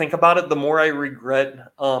I think about it, the more I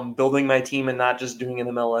regret building my team and not just doing an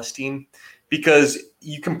MLS team, because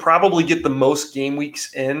you can probably get the most game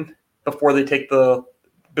weeks in before they take the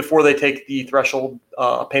threshold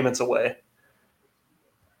payments away.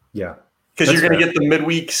 Yeah. Because you're going to get the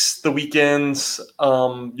midweeks, the weekends.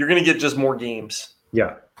 You're going to get just more games.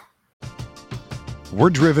 Yeah. We're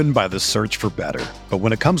driven by the search for better. But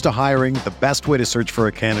when it comes to hiring, the best way to search for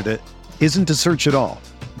a candidate isn't to search at all.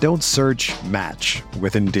 Don't search, match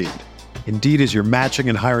with Indeed. Indeed is your matching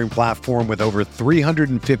and hiring platform with over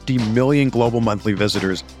 350 million global monthly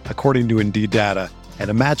visitors, according to Indeed data, and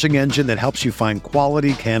a matching engine that helps you find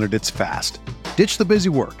quality candidates fast. Ditch the busy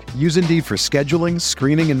work. Use Indeed for scheduling,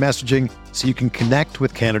 screening, and messaging so you can connect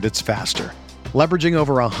with candidates faster. Leveraging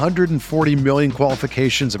over 140 million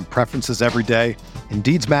qualifications and preferences every day,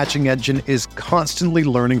 Indeed's matching engine is constantly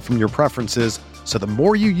learning from your preferences, so the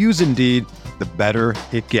more you use Indeed, the better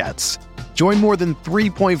it gets. Join more than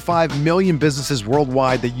 3.5 million businesses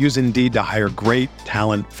worldwide that use Indeed to hire great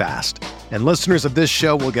talent fast. And listeners of this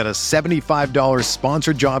show will get a $75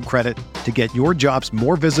 sponsored job credit to get your jobs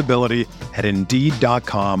more visibility at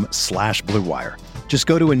Indeed.com/Blue Wire. Just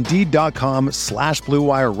go to Indeed.com/Blue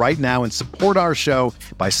Wire right now and support our show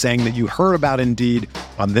by saying that you heard about Indeed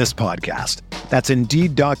on this podcast. That's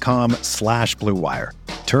Indeed.com/Blue Wire.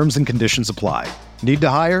 Terms and conditions apply. Need to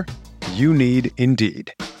hire? You need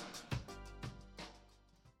Indeed.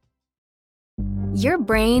 Your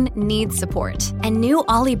brain needs support, and new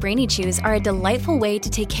Ollie Brainy Chews are a delightful way to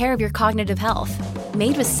take care of your cognitive health.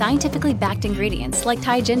 Made with scientifically backed ingredients like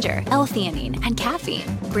Thai ginger, L-theanine, and caffeine,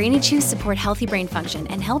 Brainy Chews support healthy brain function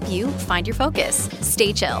and help you find your focus,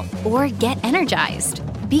 stay chill, or get energized.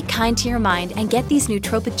 Be kind to your mind and get these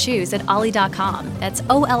nootropic chews at ollie.com. That's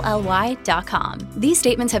OLLY.com. These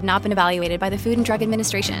statements have not been evaluated by the Food and Drug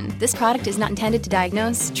Administration. This product is not intended to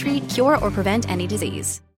diagnose, treat, cure, or prevent any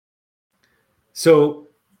disease. So,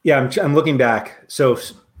 yeah, I'm looking back. So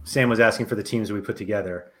Sam was asking for the teams we put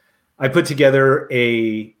together. I put together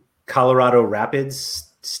a Colorado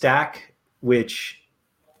Rapids stack, which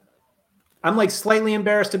I'm like slightly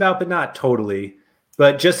embarrassed about, but not totally.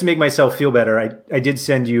 But just to make myself feel better, I did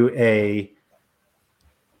send you a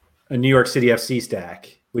New York City FC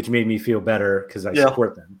stack, which made me feel better because I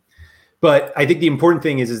support them. But I think the important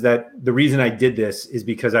thing is that the reason I did this is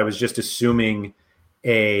because I was just assuming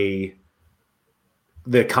the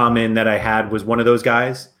common that I had was one of those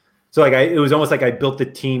guys. So like it was almost like I built the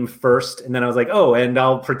team first, and then I was like, oh, and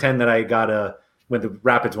I'll pretend that I got when the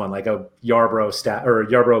Rapids one, like a Yarbrough stat or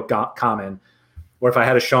Yarbrough common, or if I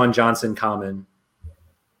had a Sean Johnson common.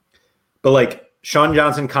 But like Sean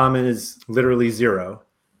Johnson common is literally zero,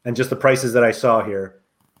 and just the prices that I saw here.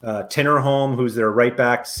 Tinnerholm, who's their right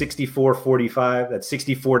back, $64.45. That's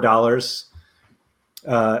 $64.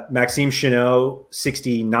 Maxime Chenot,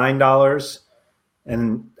 $69.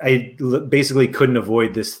 And I basically couldn't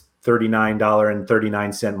avoid this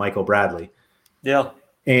 $39.39 Michael Bradley. Yeah.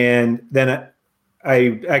 And then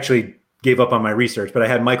I actually gave up on my research, but I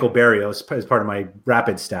had Michael Barrios as part of my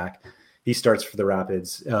Rapids stack. He starts for the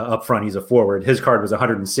Rapids up front. He's a forward. His card was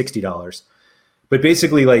 $160. But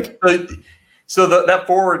basically, like, so that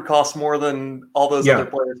forward costs more than all those other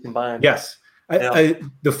players combined. Yes.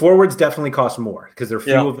 The forwards definitely cost more because there are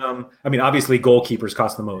few of them. I mean, obviously goalkeepers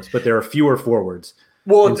cost the most, but there are fewer forwards.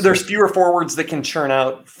 Well, there's fewer forwards that can churn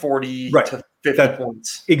out 40 to 50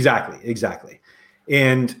 points. Exactly.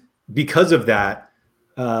 And because of that,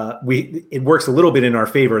 it works a little bit in our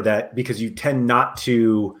favor that because you tend not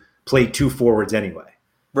to play two forwards anyway.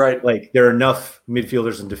 Right. Like there are enough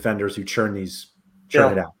midfielders and defenders who churn it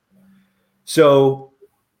out. So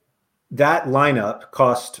that lineup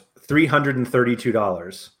cost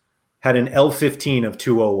 $332, had an L15 of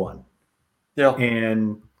 201. Yeah.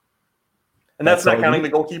 And that's not counting the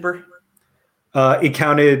goalkeeper? It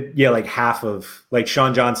counted, like half of, like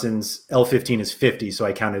Sean Johnson's L15 is 50, so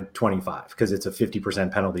I counted 25 because it's a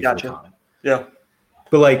 50% penalty for the common. Yeah.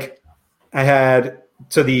 But like I had,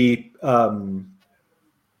 so the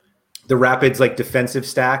Rapids like defensive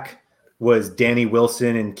stack was Danny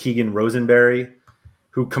Wilson and Keegan Rosenberry,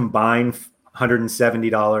 who combined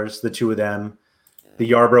 $170, the two of them.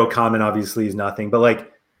 The Yarbrough common obviously is nothing, but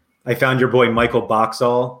like I found your boy Michael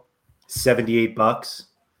Boxall, $78,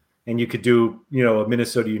 and you could do a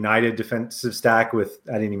Minnesota United defensive stack with,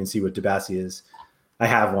 I didn't even see what Debassi is. I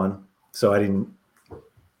have one, so I didn't.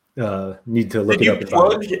 need to look it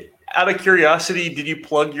up. Out of curiosity, did you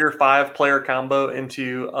plug your 5-player combo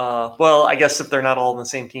into? Well, I guess if they're not all on the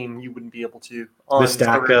same team, you wouldn't be able to. The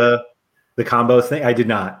stack, the combo thing. I did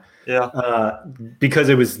not. Yeah. Because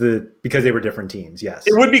they were different teams. Yes.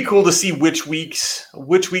 It would be cool to see which weeks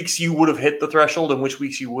you would have hit the threshold and which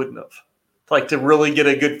weeks you wouldn't have. Like to really get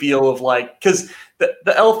a good feel of because the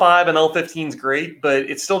L5 and L15 is great, but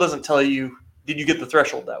it still doesn't tell you, did you get the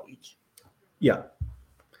threshold that week? Yeah.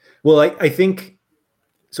 Well, I think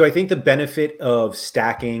the benefit of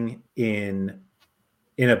stacking in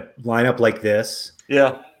a lineup like this,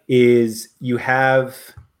 is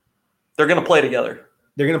they're going to play together.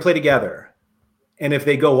 And if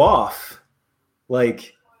they go off,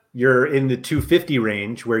 like you're in the 250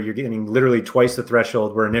 range where you're getting literally twice the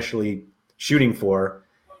threshold we're initially shooting for.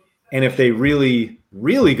 And if they really,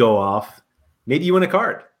 really go off, maybe you win a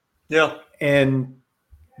card. Yeah. And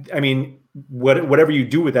I mean, whatever you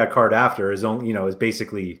do with that card after is only, is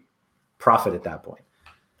basically profit at that point.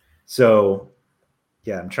 So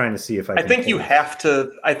yeah, I'm trying to see if I think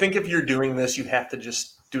if you're doing this, you have to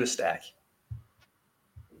just do a stack.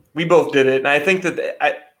 We both did it. And I think that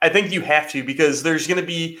I think you have to, because there's going to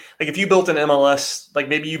be, like, if you built an MLS, like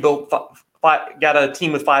maybe you built got a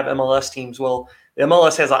team with 5 MLS teams. Well, the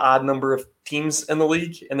MLS has an odd number of teams in the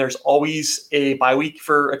league, and there's always a bye week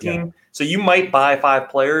for a team. Yeah. So you might buy 5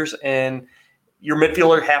 players and your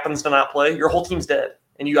midfielder happens to not play. Your whole team's dead.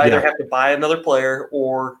 And you either have to buy another player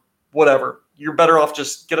or whatever. You're better off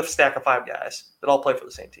just get a stack of 5 guys that all play for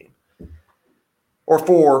the same team. Or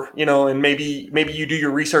 4, and maybe you do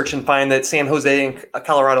your research and find that San Jose and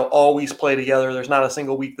Colorado always play together. There's not a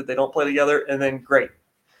single week that they don't play together, and then great.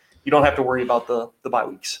 You don't have to worry about the bye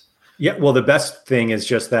weeks. Yeah, well, the best thing is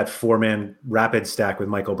just that 4-man rapid stack with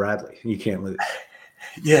Michael Bradley. You can't lose.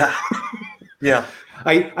 Yeah. Yeah.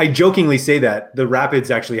 I jokingly say that the Rapids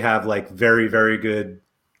actually have like very, very good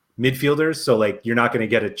midfielders. So like you're not going to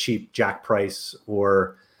get a cheap Jack Price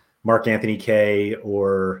or Mark Anthony Kaye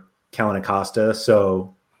or Kellen Acosta.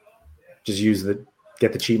 So just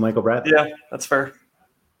get the cheap Michael Bradley. Yeah, that's fair.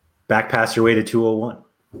 Back pass your way to 201.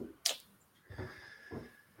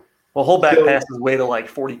 Well, whole back pass his way to like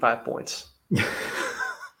 45 points.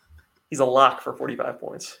 He's a lock for 45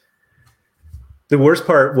 points. The worst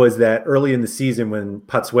part was that early in the season when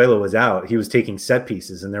Patzuelo was out, he was taking set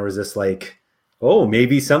pieces, and there was this like, oh,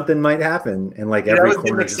 maybe something might happen. And like every I was corner,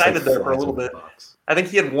 getting excited there for a little bit. I think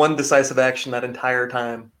he had one decisive action that entire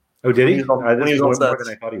time. Oh, did he? This is more than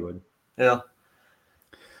I thought he would. Yeah.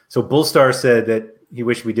 So Bullstar said that he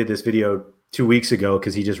wished we did this video 2 weeks ago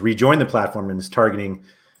because he just rejoined the platform and is targeting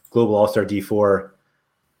Global All-Star D4.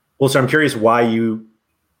 Bullstar, I'm curious why you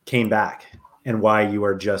came back and why you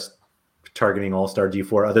are just targeting All-Star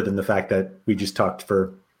D4, other than the fact that we just talked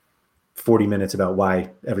for 40 minutes about why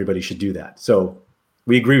everybody should do that. So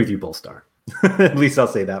we agree with you, Bullstar. At least I'll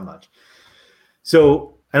say that much.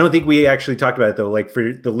 So I don't think we actually talked about it though. Like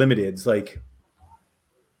for the limiteds, like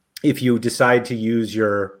if you decide to use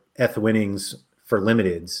your ETH winnings for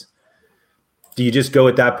limiteds, do you just go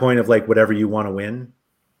at that point of like whatever you want to win?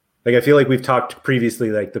 Like I feel like we've talked previously,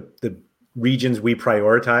 like the regions we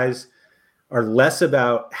prioritize are less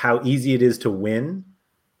about how easy it is to win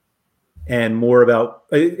and more about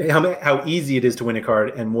how easy it is to win a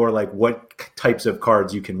card and more like what types of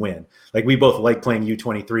cards you can win. Like we both like playing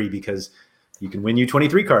U23 because you can win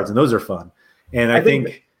U23 cards and those are fun. And I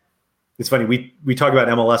think it's funny. We talk about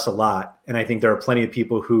MLS a lot. And I think there are plenty of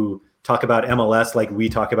people who talk about MLS like we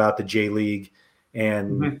talk about the J League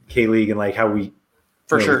and K League and like how we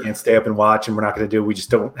we can't stay up and watch and we're not going to do, we just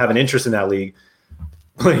don't have an interest in that league.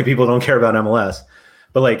 Plenty of people don't care about MLS,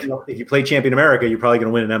 but like if you play Champion America, you're probably going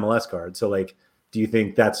to win an MLS card. So like, do you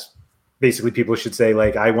think that's basically people should say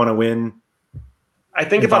like, I want to win? I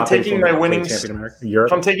think if I'm taking my winnings,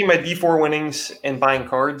 if I'm taking my D4 winnings and buying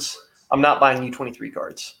cards, I'm not buying U23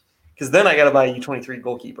 cards because then I got to buy a U23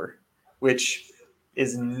 goalkeeper, which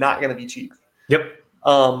is not going to be cheap. Yep.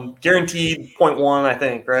 Guaranteed 0.1, I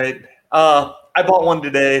think, right? I bought one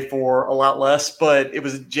today for a lot less, but it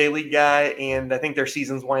was a J League guy, and I think their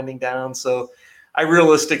season's winding down. So I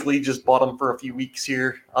realistically just bought them for a few weeks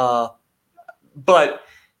here. But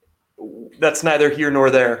that's neither here nor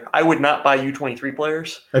there. I would not buy U23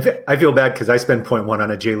 players. I feel bad because I spent 0.1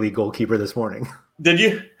 on a J League goalkeeper this morning. Did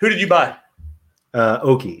you? Who did you buy?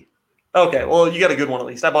 Oki. Okay, well, you got a good one at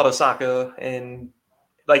least. I bought Osaka, and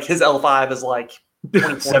like his L5 is like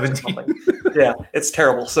 17 or something. Yeah, it's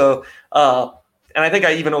terrible. So, and I think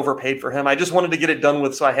I even overpaid for him. I just wanted to get it done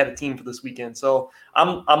with, so I had a team for this weekend. So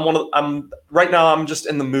I'm right now. I'm just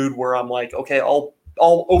in the mood where I'm like, okay, I'll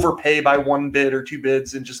overpay by 1 bid or 2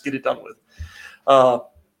 bids and just get it done with.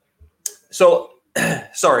 So,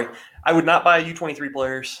 sorry, I would not buy U23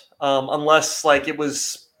 players unless like it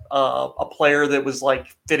was a player that was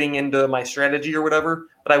like fitting into my strategy or whatever.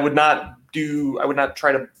 But I would not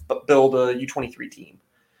try to build a U23 team.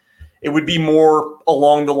 It would be more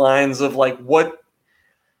along the lines of like what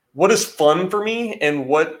is fun for me and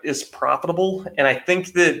what is profitable. And I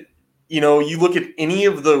think that, you look at any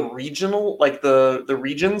of the regional, like the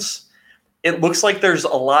regions, it looks like there's a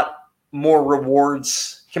lot more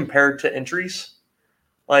rewards compared to entries.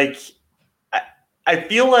 Like, I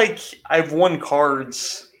feel like I've won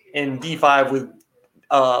cards in D5 with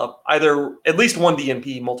either at least one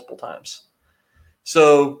DNP multiple times.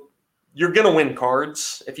 So you're going to win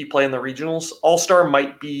cards if you play in the regionals. All-Star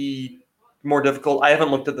might be more difficult. I haven't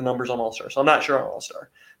looked at the numbers on All-Star, so I'm not sure on All-Star.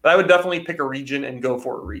 But I would definitely pick a region and go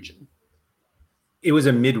for a region. It was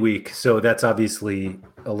a midweek, so that's obviously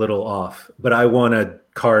a little off. But I won a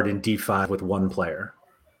card in D5 with one player.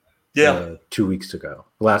 Yeah. 2 weeks ago,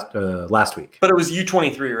 last week. But it was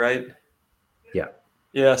U23, right? Yeah.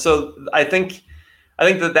 Yeah. So I think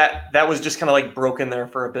that was just kind of like broken there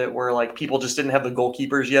for a bit, where like people just didn't have the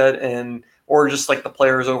goalkeepers yet, or just like the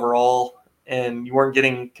players overall, and you weren't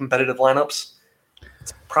getting competitive lineups.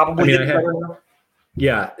 It's probably getting better now.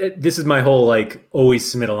 Yeah, this is my whole like always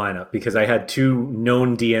submit a lineup, because I had 2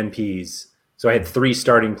 known DNPs, so I had 3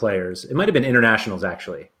 starting players. It might have been internationals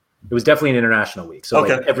actually. It was definitely an international week, so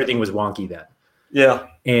like everything was wonky then. Yeah,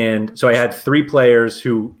 and so I had 3 players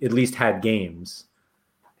who at least had games,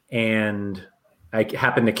 and I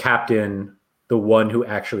happened to captain the one who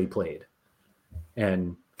actually played,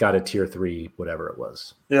 and got a tier 3, whatever it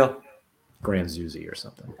was. Yeah, Grand Zuzi or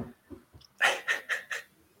something.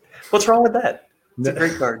 What's wrong with that? It's a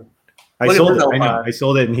great card. I sold it. I know. I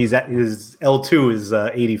sold it, and his L2 is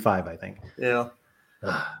 85, I think. Yeah.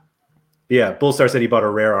 Yeah, Bullstar said he bought a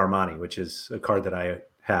rare Armani, which is a card that I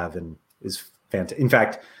have and is fantastic. In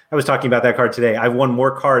fact, I was talking about that card today. I've won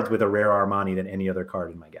more cards with a rare Armani than any other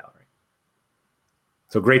card in my gallery.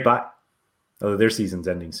 So great buy. Although their season's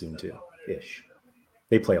ending soon too, ish.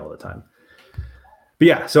 They play all the time. But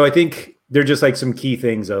yeah, so I think they're just like some key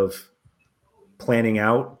things of planning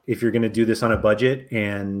out if you're going to do this on a budget,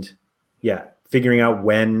 and yeah, figuring out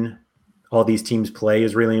when all these teams play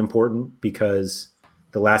is really important, because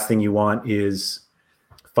the last thing you want is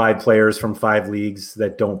 5 players from 5 leagues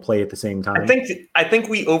that don't play at the same time. I think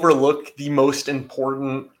we overlook the most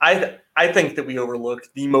important. I think that we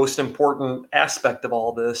overlook the most important aspect of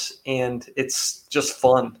all this, and it's just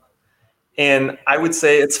fun. And I would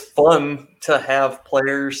say it's fun to have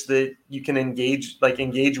players that you can engage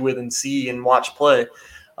with and see and watch play.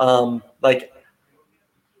 Like,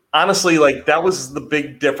 honestly, like that was the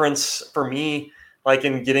big difference for me, like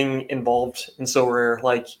in getting involved in So Rare.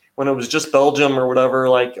 Like when it was just Belgium or whatever,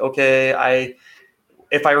 like, okay,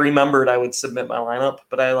 if I remembered, I would submit my lineup,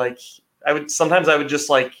 but I would just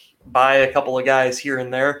like buy a couple of guys here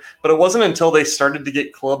and there. But it wasn't until they started to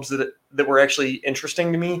get clubs that were actually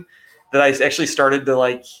interesting to me that I actually started to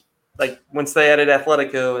like once they added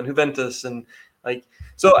Atletico and Juventus, and like,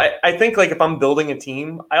 so I think like if I'm building a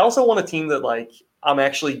team, I also want a team that like I'm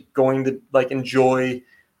actually going to like enjoy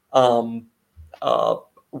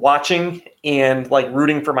watching and like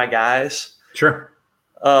rooting for my guys. Sure.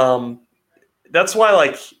 That's why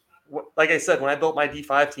like I said, when I built my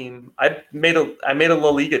D5 team, I made a La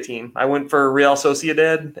Liga team. I went for Real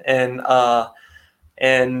Sociedad, and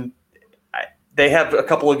they have a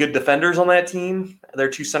couple of good defenders on that team. They're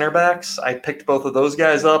 2 center backs. I picked both of those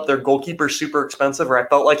guys up. Their goalkeeper's super expensive, or I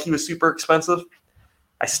felt like he was super expensive.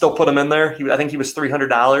 I still put him in there. I think he was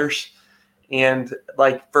 $300. And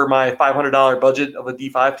like for my $500 budget of a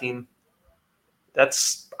D5 team,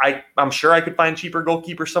 I'm sure I could find cheaper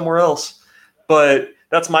goalkeeper somewhere else. But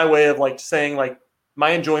that's my way of like saying like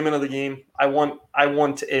my enjoyment of the game. I want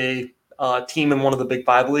a team in one of the big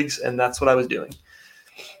 5 leagues, and that's what I was doing.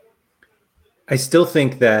 I still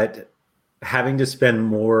think that having to spend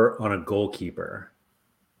more on a goalkeeper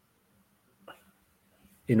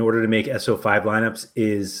in order to make SO5 lineups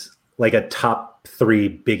is like a top 3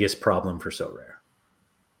 biggest problem for So Rare.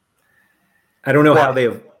 I don't know how they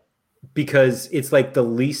have, because it's like the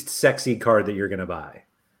least sexy card that you're going to buy.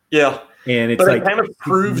 Yeah. And it's like kind of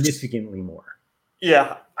significantly more.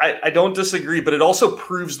 Yeah, I don't disagree, but it also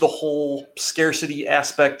proves the whole scarcity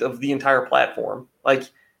aspect of the entire platform. Like,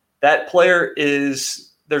 that player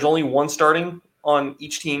there's only one starting on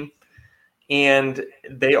each team, and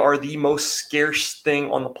they are the most scarce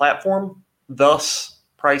thing on the platform. Thus,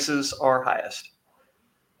 prices are highest.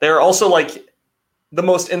 They're also like the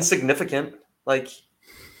most insignificant. Like,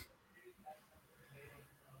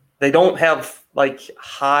 they don't have like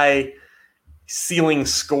high ceiling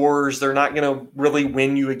scores. They're not going to really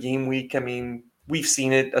win you a game week. I mean, we've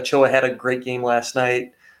seen it. Ochoa had a great game last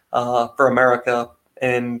night for America,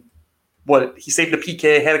 and he saved a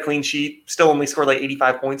PK, had a clean sheet, still only scored like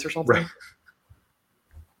 85 points or something. Right.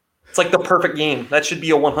 It's like the perfect game. That should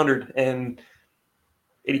be a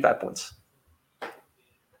 185 points,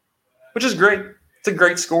 which is great. It's a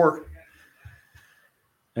great score.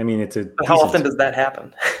 I mean, But how often does that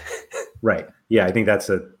happen? Right. Yeah, I think that's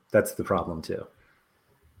the problem too.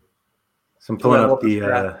 So I'm pulling up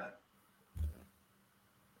the.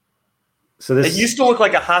 So this it used to look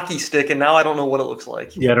like a hockey stick, and now I don't know what it looks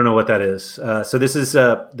like. Yeah, I don't know what that is. So this is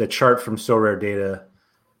the chart from Sorare Data.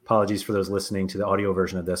 Apologies for those listening to the audio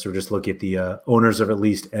version of this. We're just looking at the owners of at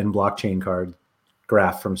least N blockchain card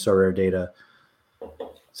graph from Sorare Data.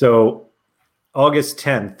 So August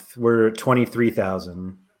 10th, we're at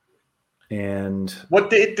 23,000. And what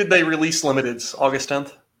date did they release limiteds? August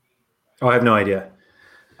 10th? Oh, I have no idea.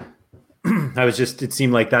 It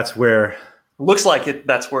seemed like that's where. Looks like it.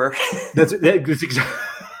 That's where. that's exactly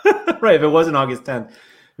right. If it wasn't August 10th,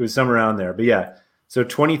 it was somewhere around there. But yeah, so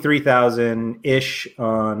 23,000-ish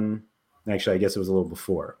on, actually, I guess it was a little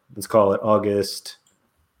before. Let's call it August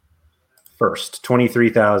 1st,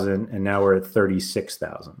 23,000, and now we're at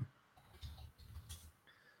 36,000.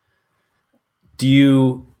 Do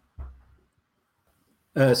you,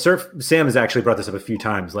 Sam has actually brought this up a few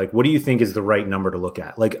times. Like, what do you think is the right number to look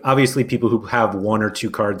at? Like, obviously, people who have 1 or 2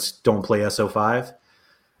 cards don't play SO5,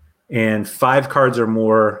 and 5 cards or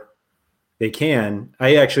more, they can.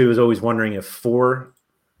 I actually was always wondering if four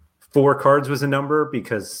cards was a number,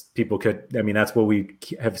 because people could. I mean, that's what we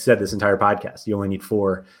have said this entire podcast. You only need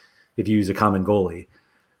 4 if you use a common goalie.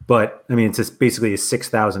 But I mean, it's just basically a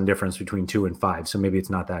 6,000 difference between 2 and 5. So maybe it's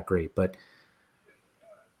not that great, but.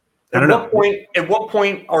 At what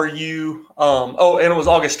point are you? And it was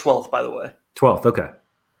August 12th, by the way. 12th, okay.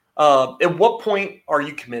 At what point are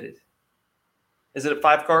you committed? Is it at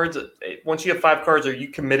 5 cards? Once you have 5 cards, are you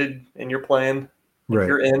committed and you're playing? Right.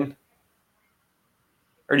 You're in,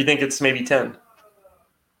 or do you think it's maybe 10?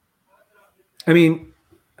 I mean,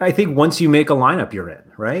 I think once you make a lineup, you're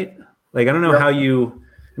in, right? Like, I don't know how you.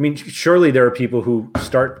 I mean, surely there are people who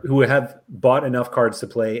have bought enough cards to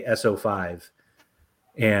play SO5.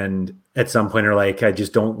 And at some point are like, I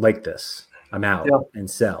just don't like this. I'm out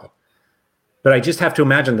and sell. But I just have to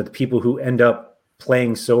imagine that the people who end up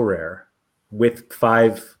playing Sorare with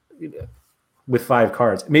 5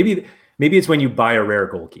 cards, maybe it's when you buy a rare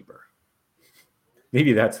goalkeeper.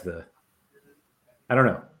 Maybe that's I don't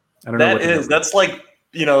know. I don't know. That's like,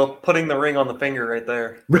 putting the ring on the finger right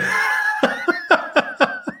there.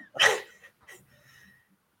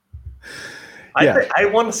 I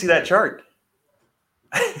want to see that chart.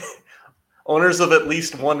 Owners of at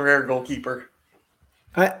least 1 rare goalkeeper.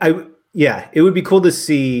 It would be cool to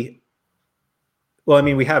see. Well, I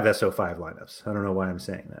mean, we have SO5 lineups. I don't know why I'm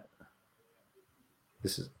saying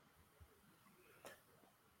that.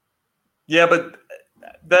 Yeah, but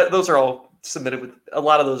those are all submitted with. A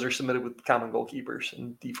lot of those are submitted with common goalkeepers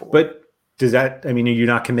and D4. But does that? I mean, are you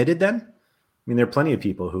not committed then? I mean, there are plenty of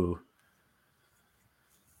people who.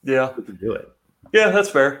 Yeah. Who can do it. Yeah, that's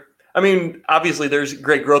fair. I mean, obviously there's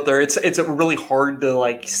great growth there. It's really hard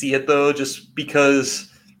to see it though, just because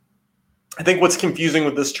I think what's confusing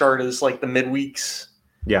with this chart is the midweeks.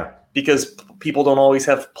 Yeah. Because people don't always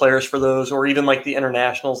have players for those, or even the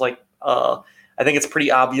internationals. I think it's pretty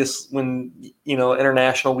obvious when,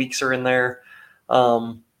 international weeks are in there.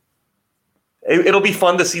 It'll be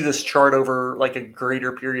fun to see this chart over a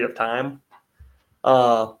greater period of time.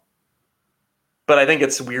 But I think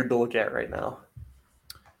it's weird to look at right now.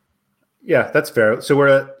 Yeah, that's fair. So we're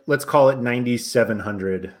at, let's call it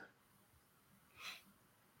 9,700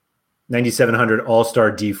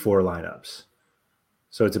 all-star D4 lineups.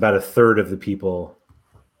 So it's about a third of the people,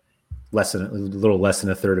 a little less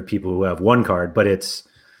than a third of people who have 1 card, but it's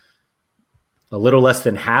a little less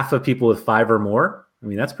than half of people with 5 or more. I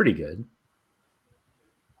mean, that's pretty good.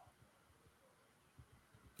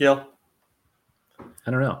 Yeah.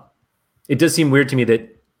 I don't know. It does seem weird to me that,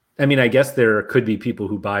 I mean, I guess there could be people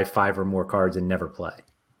who buy 5 or more cards and never play.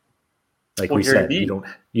 We said, you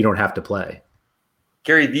don't have to play.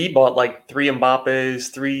 Gary V bought 3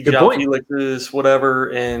 Mbappes, 3 João Felixes,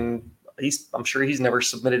 whatever, and I'm sure he's never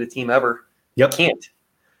submitted a team ever. Yep. He can't.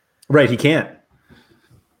 Right, he can't.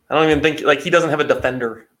 I don't even think he doesn't have a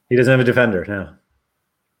defender. He doesn't have a defender, no.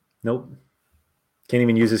 Nope. Can't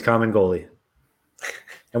even use his common goalie.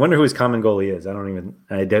 I wonder who his common goalie is. I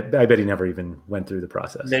bet he never even went through the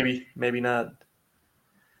process. Maybe not.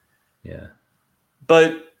 Yeah.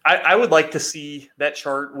 But I would like to see that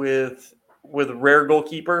chart with rare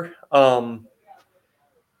goalkeeper.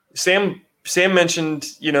 Sam mentioned,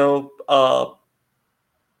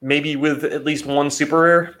 maybe with at least one super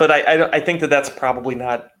rare, but I think that's probably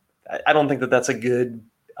not. I don't think that's a good.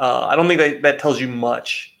 I don't think that tells you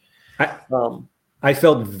much. I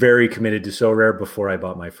felt very committed to so rare before I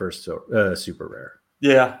bought my first super rare.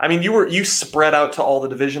 Yeah, I mean, you spread out to all the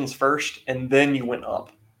divisions first, and then you went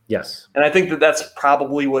up. Yes, and I think that's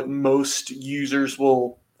probably what most users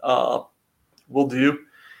will do.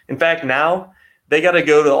 In fact, now they got to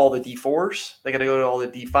go to all the D4s, they got to go to all the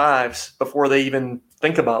D5s before they even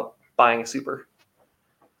think about buying a super.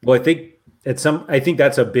 Well, I think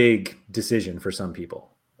that's a big decision for some people.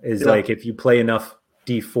 Like if you play enough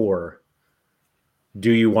D4,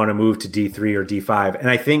 do you want to move to D3 or D5? And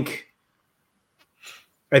I think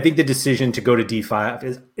the decision to go to D5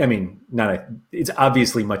 is, it's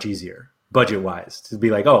obviously much easier budget wise to be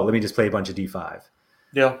like, oh, let me just play a bunch of D5.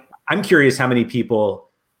 Yeah. I'm curious how many people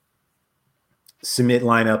submit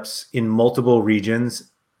lineups in multiple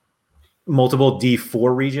regions, multiple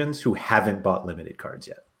D4 regions, who haven't bought limited cards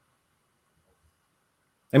yet.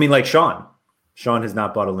 I mean, like Sean has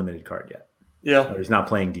not bought a limited card yet. Yeah. Or he's not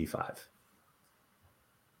playing D5.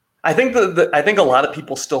 I think I think a lot of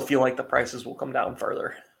people still feel like the prices will come down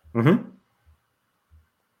further. Mm-hmm.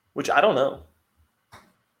 Which I don't know.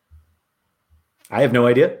 I have no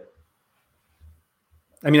idea.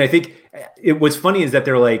 I mean, I think what's funny is that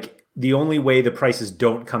they're like, the only way the prices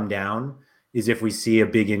don't come down is if we see a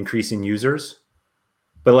big increase in users.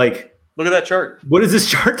 But like, look at that chart. What is this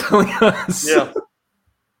chart telling us? Yeah.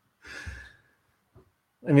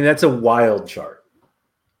 I mean, that's a wild chart.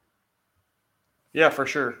 Yeah, for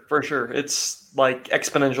sure. For sure. It's like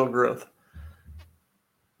exponential growth.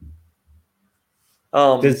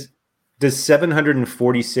 Does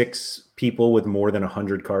 746 people with more than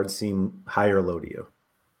 100 cards seem high or low to you?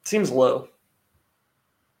 Seems low.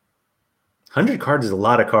 100 cards is a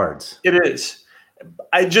lot of cards. It is.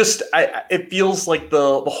 It feels like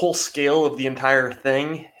the whole scale of the entire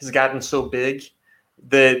thing has gotten so big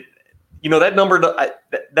that,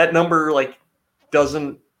 that number like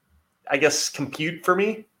doesn't, I guess, compute for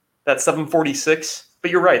me. That 746.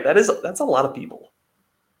 But you're right. That's a lot of people.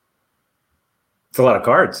 It's a lot of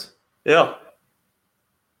cards. Yeah.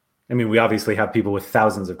 I mean, we obviously have people with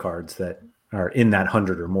thousands of cards that are in that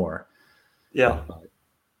 100 or more. Yeah.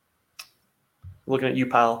 Looking at you,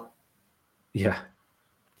 pal. Yeah.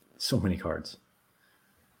 So many cards.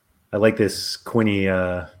 I like this Quinny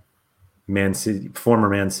former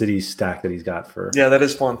Man City stack that he's got for. Yeah, that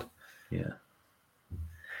is fun. Yeah.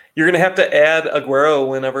 You're going to have to add Aguero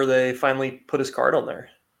whenever they finally put his card on there.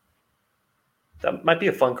 That might be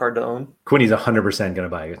a fun card to own. Quinny's 100% going to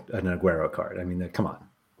buy an Aguero card. I mean, come on.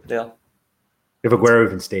 Yeah. If Aguero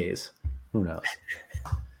even stays, who knows?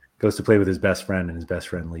 Goes to play with his best friend and his best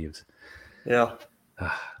friend leaves. Yeah.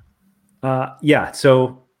 Yeah.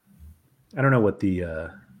 So I don't know what the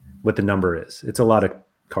number is. It's a lot of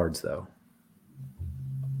cards though.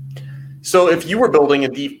 So if you were building a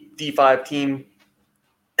D5 team,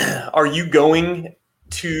 are you going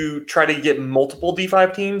to try to get multiple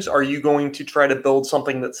D5 teams? Are you going to try to build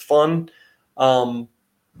something that's fun?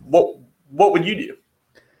 What would you do?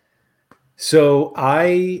 So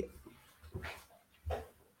I've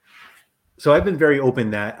been very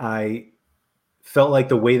open that I felt like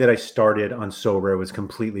the way that I started on Sorare was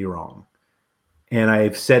completely wrong. And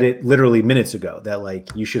I've said it literally minutes ago that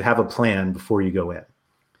like you should have a plan before you go in.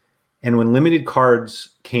 And when limited cards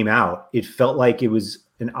came out, it felt like it was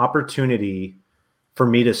an opportunity for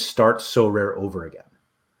me to start Sorare over again.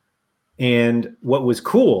 And what was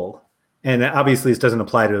cool, and obviously this doesn't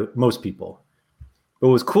apply to most people, but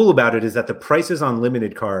what was cool about it is that the prices on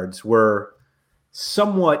limited cards were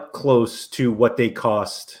somewhat close to what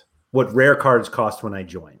rare cards cost when I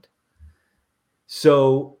joined.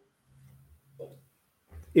 So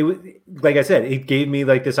it was, like I said, it gave me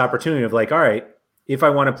like this opportunity of like, all right, if I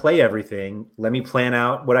want to play everything, let me plan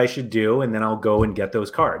out what I should do, and then I'll go and get those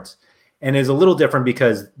cards. And it's a little different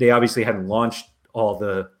because they obviously hadn't launched all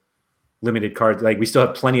the limited cards. Like we still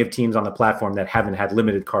have plenty of teams on the platform that haven't had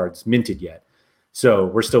limited cards minted yet. So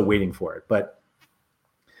we're still waiting for it. But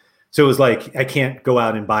so it was like, I can't go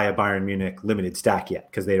out and buy a Bayern Munich limited stack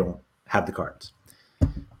yet because they don't have the cards.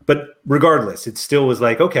 But regardless, it still was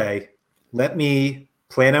like, okay, let me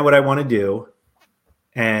plan out what I want to do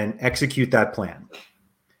and execute that plan.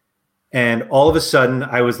 And all of a sudden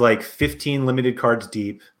I was like 15 limited cards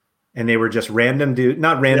deep, and they were just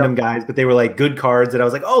not random guys, but they were like good cards that I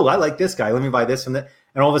was like, oh, I like this guy. Let me buy this from that.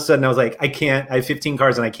 And all of a sudden I was like, I have 15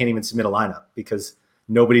 cards and I can't even submit a lineup because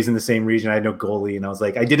nobody's in the same region. I had no goalie. And I was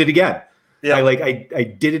like, I did it again. Yeah.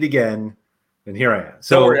 I did it again. And here I am.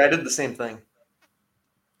 So don't worry, I did the same thing.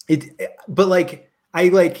 But like, I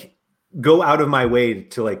like go out of my way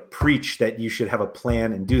to like preach that you should have a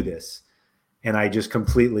plan and do this. And I just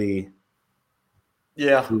completely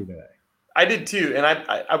threw that. I did too. And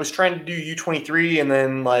I was trying to do U23 and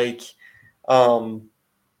then like,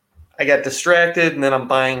 I got distracted and then I'm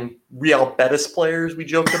buying Real Betis players we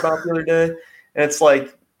joked about the other day. And it's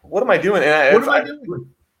like, what am I doing? And What am I doing?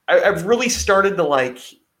 I've really started to like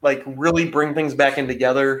really bring things back in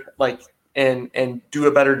together, like, and do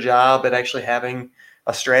a better job at actually having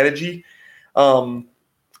a strategy. And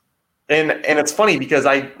it's funny because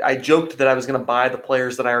I joked that I was going to buy the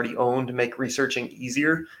players that I already owned to make researching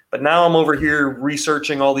easier. But now I'm over here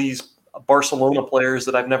researching all these Barcelona players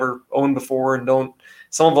that I've never owned before and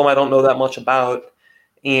some of them I don't know that much about.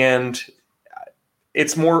 And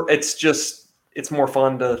it's more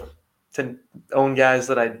fun to own guys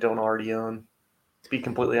that I don't already own, to be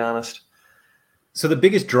completely honest. So the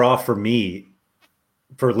biggest draw for me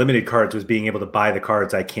for limited cards was being able to buy the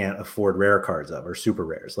cards I can't afford rare cards of or super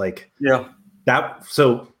rares. Like that.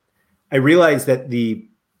 So I realized that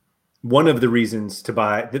one of the reasons to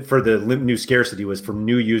buy for the new scarcity was for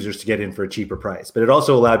new users to get in for a cheaper price, but it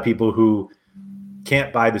also allowed people who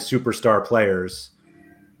can't buy the superstar players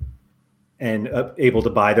and able to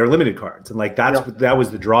buy their limited cards. And like, that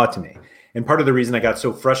was the draw to me. And part of the reason I got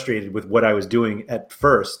so frustrated with what I was doing at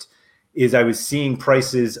first is I was seeing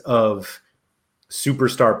prices of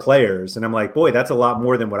superstar players and I'm like, boy, that's a lot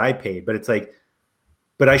more than what I paid. But it's like,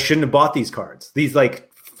 but I shouldn't have bought these cards. These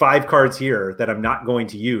like 5 cards here that I'm not going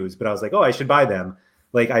to use, but I was like, oh, I should buy them.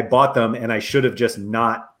 Like I bought them and I should have just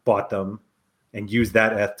not bought them and used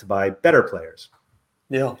that F to buy better players.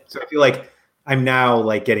 Yeah. So I feel like I'm now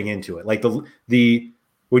like getting into it. Like the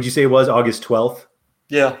would you say it was August 12th?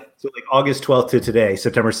 Yeah. So like August 12th to today,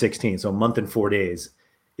 September 16th, so a month and 4 days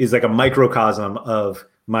is like a microcosm of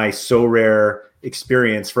my So Rare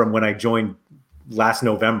experience from when I joined last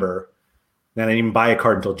November. Then I didn't even buy a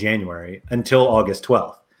card until January, until August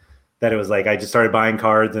 12th. That it was like I just started buying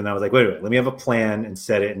cards and I was like, wait, let me have a plan and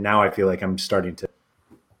set it. And now I feel like I'm starting to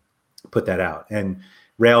put that out. And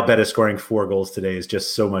Real Betis scoring 4 goals today is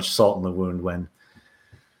just so much salt in the wound when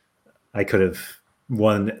I could have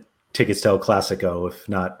won tickets to El Clasico if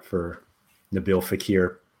not for Nabil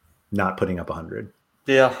Fekir not putting up 100.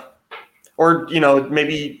 Yeah. Or,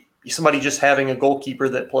 maybe somebody just having a goalkeeper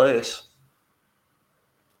that plays.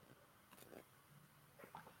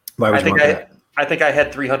 Why would you want that? I think I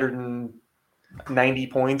had 390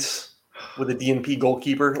 points with a DNP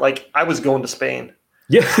goalkeeper. Like, I was going to Spain.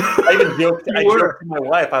 Yeah. I even joked to my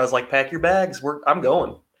wife. I was like, pack your bags. I'm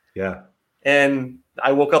going. Yeah. And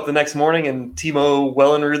I woke up the next morning and Timo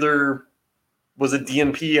Wellenreuther was a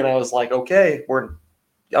DNP. And I was like, okay,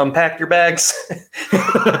 unpack your bags.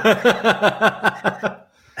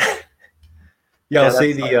 Yeah, I'll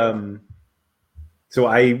say so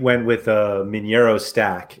I went with a Mineiro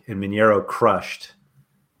stack and Mineiro crushed.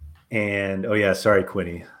 And sorry,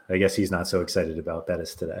 Quinny. I guess he's not so excited about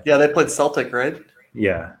Betis today. Yeah, they played Celtic, right?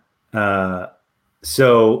 Yeah.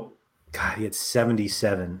 So God, he had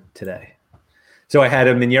 77 today. So I had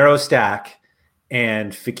a Mineiro stack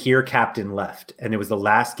and Fekir captain left. And it was the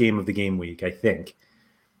last game of the game week, I think.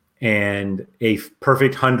 And a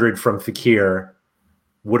perfect 100 from Fekir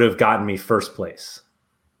would have gotten me first place.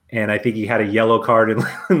 And I think he had a yellow card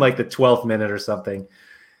in like the 12th minute or something.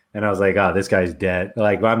 And I was like, this guy's dead.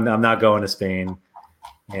 Like, I'm not going to Spain.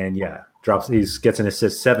 And yeah, gets an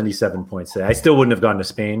assist, 77 points today. I still wouldn't have gone to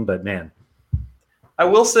Spain, but man. I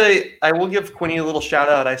will give Quinny a little shout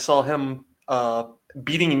out. I saw him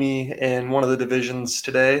beating me in one of the divisions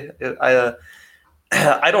today. I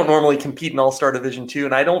don't normally compete in All-Star Division 2,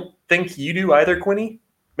 and I don't think you do either, Quinny.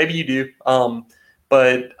 Maybe you do.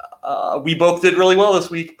 But we both did really well this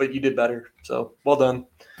week, but you did better. So well done.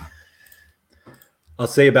 I'll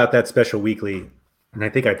say about that special weekly, and I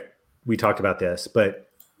think we talked about this, but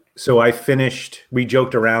so we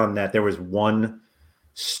joked around that there was 1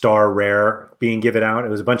 star rare being given out. It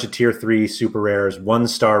was a bunch of tier 3 super rares, 1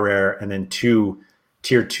 star rare, and then 2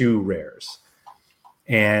 tier 2 rares.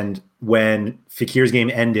 And when Fekir's game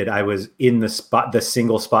ended, I was in the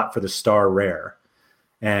single spot for the star rare.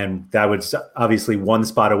 And that was obviously 1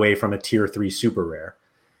 spot away from a tier 3 super rare.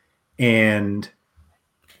 And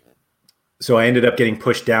so I ended up getting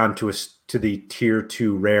pushed down to the tier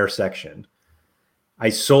 2 rare section. I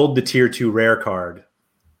sold the tier 2 rare card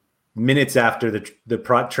minutes after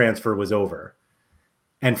the transfer was over.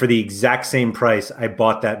 And for the exact same price, I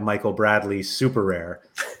bought that Michael Bradley super rare.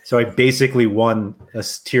 So I basically won a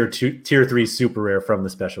tier 3 super rare from the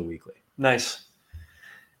special weekly. Nice.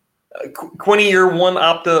 Quinny, you're 1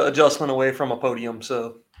 Opta adjustment away from a podium.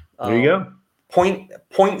 So there you go.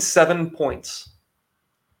 0.7 points.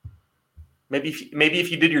 Maybe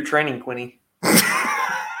if you did your training, Quinny.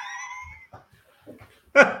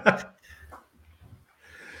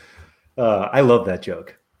 I love that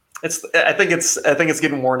joke. I think it's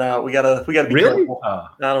getting worn out. We gotta be Really? careful. I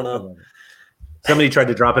don't know. Somebody tried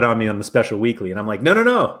to drop it on me on the special weekly, and I'm like,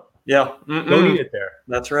 no. Yeah. Don't eat it there.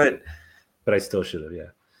 That's right. But I still should have, yeah.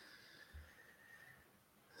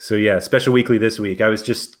 So yeah, special weekly this week. I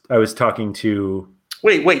was talking to.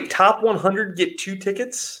 Wait. Top 100 get 2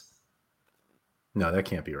 tickets? No, that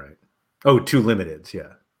can't be right. Oh, 2 limiteds,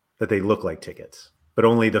 yeah. That they look like tickets, but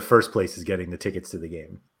only the first place is getting the tickets to the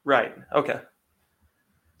game. Right. Okay.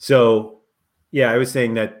 So, yeah, I was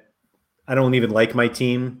saying that I don't even like my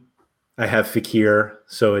team. I have Fekir,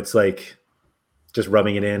 so it's like just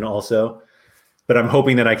rubbing it in also. But I'm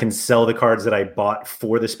hoping that I can sell the cards that I bought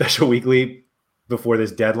for the special weekly before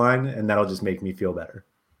this deadline, and that'll just make me feel better.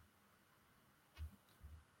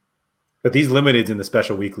 But these limiteds in the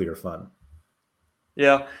special weekly are fun.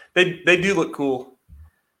 Yeah, they do look cool.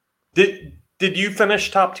 Did you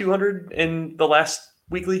finish top 200 in the last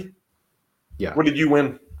weekly? Yeah. What did you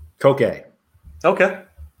win? Koke. Okay.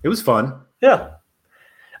 It was fun. Yeah.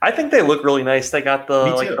 I think they look really nice. They got the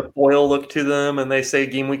Me too. the foil look to them, and they say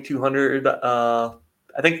Game Week 200. I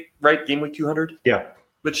think, right? Game Week 200? Yeah.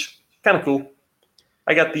 Which, kind of cool.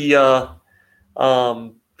 I got the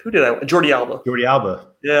who did I win? Jordi Alba. Jordi Alba.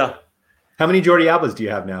 Yeah. How many Jordi Albas do you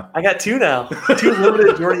have now? I got 2 now. 2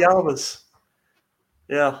 limited Jordi Albas.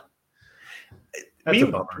 Yeah. That's a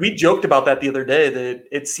bummer. We joked about that the other day, that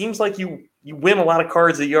it seems like you win a lot of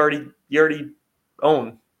cards that you already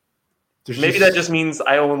own. Maybe that just means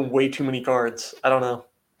I own way too many cards. I don't know.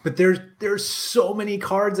 But there's so many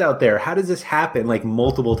cards out there. How does this happen like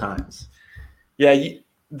multiple times? Yeah,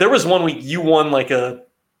 there was one week you won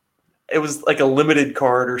it was like a limited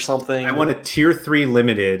card or something. I won a tier 3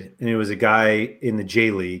 limited, and it was a guy in the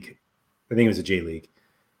J League. I think it was a J League.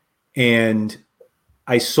 And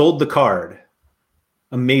I sold the card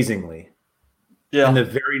amazingly. Yeah. And the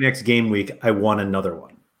very next game week, I won another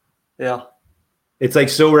one. Yeah. It's like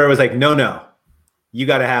so rare. I was like, no, you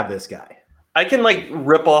got to have this guy. I can like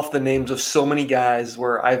rip off the names of so many guys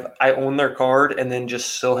where I own their card and then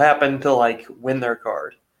just so happen to like win their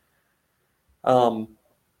card.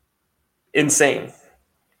 Insane.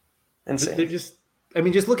 They're just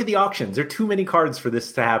look at the auctions. There are too many cards for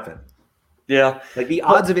this to happen. Yeah. Like the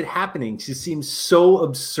odds of it happening just seem so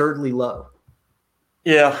absurdly low.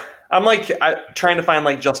 Yeah. I'm trying to find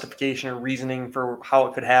like justification or reasoning for how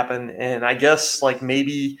it could happen. And I guess like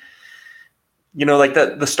maybe, like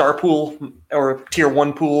the star pool or tier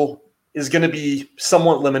 1 pool is going to be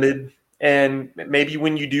somewhat limited. And maybe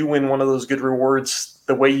when you do win one of those good rewards,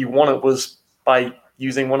 the way you won it was by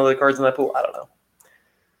using one of the cards in that pool. I don't know.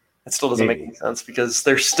 It still doesn't make any sense because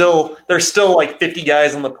there's still like 50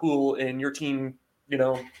 guys in the pool and your team,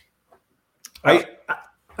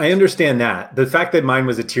 I understand that. The fact that mine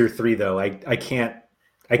was a tier 3 though, I can't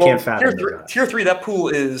fathom tier 3, that pool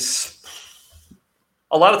is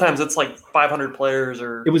a lot of times it's like 500 players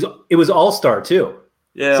or it was all-star too.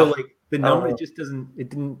 Yeah. So like the number it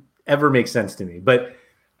didn't ever make sense to me. But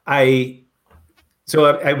I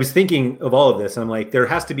was thinking of all of this, and I'm like, there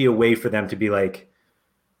has to be a way for them to be like,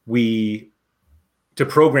 to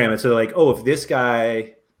program it so like, oh, if this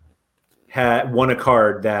guy had won a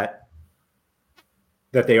card that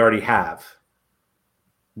they already have,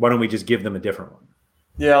 why don't we just give them a different one?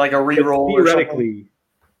 Yeah, like a reroll.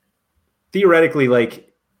 Theoretically,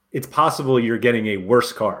 like it's possible you're getting a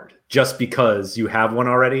worse card just because you have one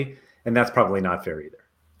already, and that's probably not fair either.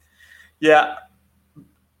 Yeah.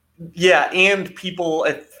 Yeah, and people,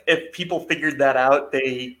 if people figured that out,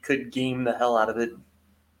 they could game the hell out of it.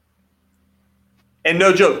 And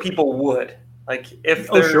no joke, people would. Like if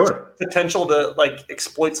there's potential to like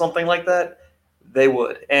exploit something like that, they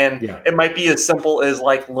would. And It might be as simple as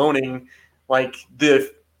like loaning like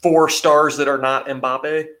the 4 stars that are not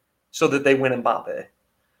Mbappe so that they win Mbappe.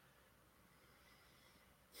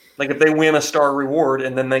 Like if they win a star reward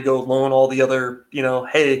and then they go loan all the other,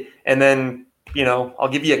 hey, and then, I'll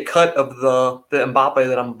give you a cut of the Mbappe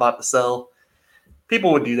that I'm about to sell.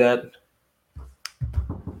 People would do that.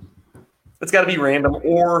 It's got to be random,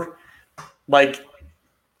 or like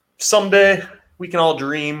someday we can all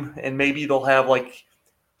dream and maybe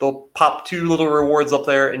they'll pop 2 little rewards up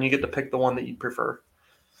there and you get to pick the one that you prefer.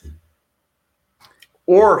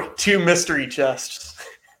 Or 2 mystery chests.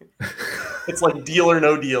 It's like deal or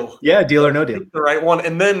no deal. Yeah, deal or no deal. Pick the right one.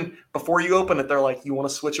 And then before you open it, they're like, you want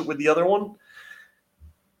to switch it with the other one?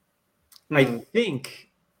 I think,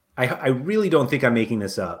 I really don't think I'm making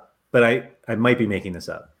this up, but I might be making this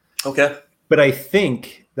up. Okay. But I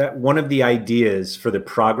think that one of the ideas for the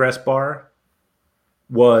progress bar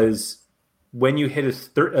was when you hit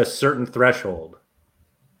a certain threshold,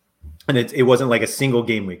 and it wasn't like a single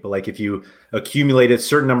game week, but like if you accumulated a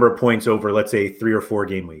certain number of points over, let's say 3 or 4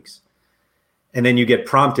 game weeks, and then you get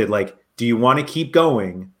prompted, like, do you want to keep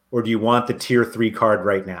going or do you want the tier 3 card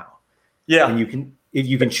right now? Yeah. And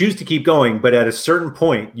you can choose to keep going, but at a certain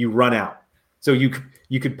point you run out. So you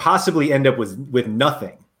could possibly end up with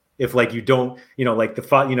nothing if like you don't, like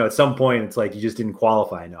at some point it's like you just didn't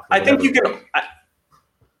qualify enough. I think you can.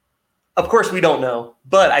 Of course, we don't know,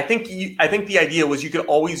 but I think the idea was you could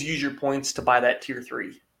always use your points to buy that tier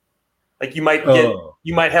 3. Like you might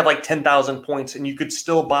have like 10,000 points, and you could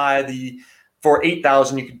still buy for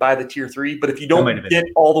 8,000. You could buy the tier 3, but if you don't get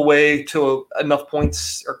all the way to enough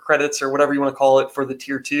points or credits or whatever you want to call it for the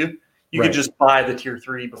tier 2, you could just buy the tier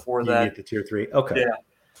 3 before that. Get the tier 3. Okay, yeah,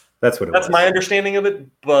 that's what it was. That's my understanding of it,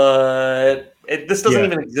 but this doesn't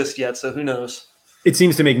even exist yet, so who knows? It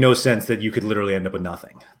seems to make no sense that you could literally end up with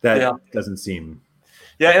nothing. That doesn't seem.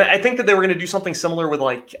 Yeah, and I think that they were going to do something similar with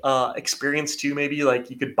like experience too. Maybe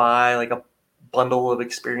like you could buy like a bundle of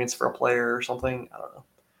experience for a player or something. I don't know.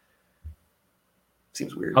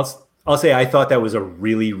 Seems weird. I'll say I thought that was a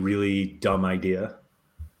really, really dumb idea.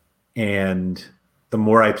 And the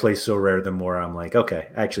more I play So Rare, the more I'm like, okay,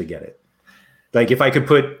 I actually get it. Like if I could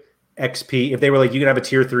put XP, if they were like, you can have a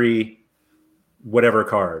tier 3 whatever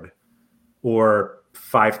card or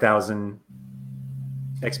 5,000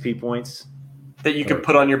 XP points that you could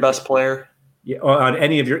put on your best player. Yeah, on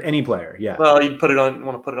any player. Yeah. Well, you want to put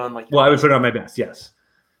it on like. Well, I would put it on my best, yes.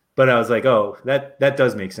 But I was like, oh, that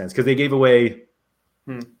does make sense because they gave away,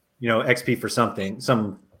 XP for something.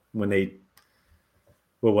 When they,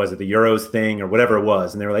 what was it, the Euros thing or whatever it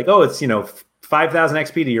was, and they were like, oh, it's 5,000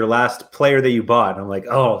 XP to your last player that you bought. And I'm like,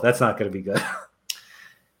 oh, that's not going to be good.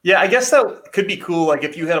 Yeah, I guess that could be cool. Like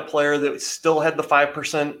if you had a player that still had the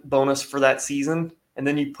 5% bonus for that season, and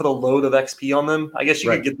then you put a load of XP on them, I guess you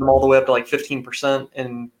could get them all the way up to like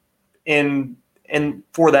 15% and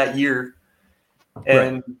for that year.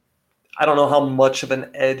 And I don't know how much of an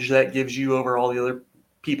edge that gives you over all the other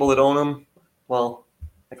people that own them. Well,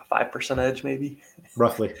 like a 5% edge, maybe.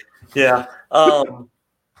 Roughly. Yeah. I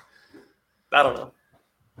don't know.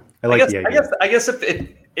 I like the idea. I guess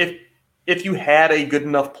if you had a good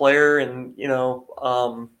enough player and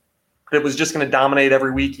that was just going to dominate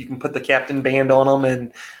every week, you can put the captain band on them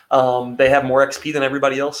and they have more XP than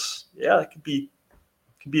everybody else. Yeah, it could be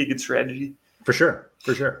a good strategy. For sure.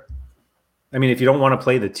 I mean, if you don't want to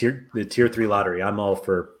play the tier 3 lottery, I'm all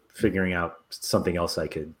for figuring out something else I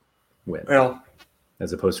could win. Well,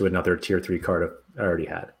 as opposed to another tier 3 card I already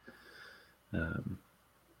had.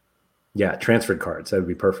 Transferred cards, that would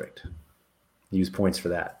be perfect. Use points for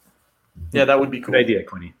that. Yeah, that would be cool. Good idea,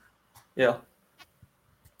 Quinny. Yeah.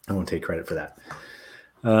 I won't take credit for that.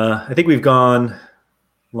 I think we've gone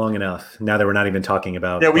long enough now that we're not even talking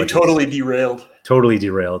about. Yeah, we totally derailed.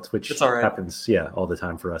 Which it's all right. Happens, all the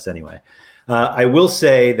time for us anyway. I will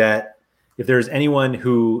say that if there's anyone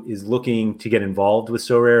who is looking to get involved with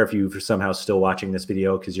So Rare, if you're somehow still watching this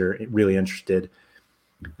video because you're really interested,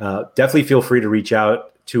 definitely feel free to reach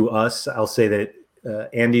out to us. I'll say that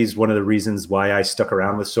Andy's one of the reasons why I stuck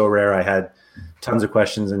around with So Rare. I had tons of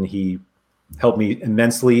questions and he helped me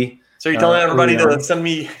immensely. So you're telling everybody to send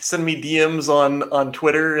me DMs on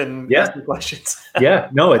Twitter and ask me questions.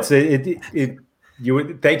 No,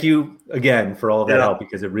 thank you again for all of that help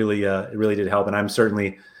because it really did help. And I'm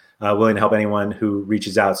certainly willing to help anyone who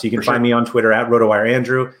reaches out. So you can find me on Twitter at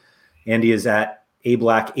RotoWireAndrew. Andy is at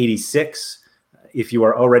ablack86. If you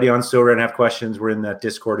are already on So Rare and have questions, we're in that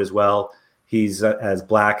Discord as well. He's as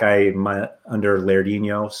Black. I'm under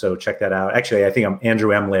Lairdinho, so check that out. Actually, I think I'm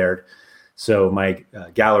Andrew M. Laird. So my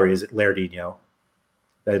gallery is at Lairdinho.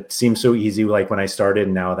 That seems so easy like when I started,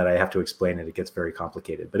 and now that I have to explain it, it gets very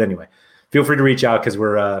complicated. But anyway, feel free to reach out because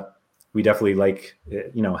we definitely like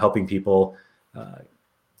helping people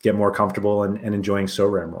get more comfortable and enjoying So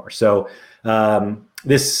Rare more. So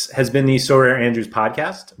this has been the So Rare Andrews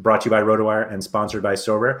podcast, brought to you by RotoWire and sponsored by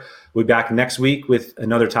So Rare. We'll be back next week with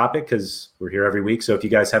another topic because we're here every week. So if you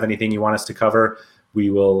guys have anything you want us to cover, we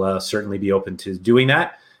will certainly be open to doing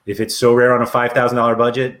that. If it's So Rare on a $5,000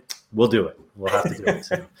 budget, we'll do it. We'll have to do it.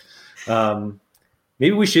 So,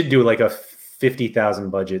 maybe we should do like a 50,000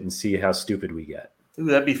 budget and see how stupid we get. Ooh,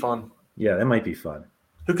 that'd be fun. Yeah, that might be fun.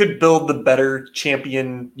 Who could build the better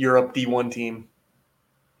champion Europe D1 team?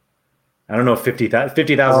 I don't know if 50,000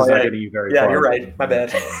 is not getting you very far. Yeah, you're right. My bad.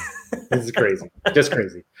 This is crazy. Just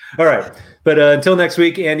crazy. All right. But until next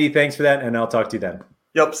week, Andy, thanks for that. And I'll talk to you then.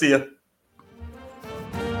 Yep. See ya.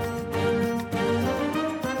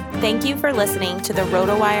 Thank you for listening to the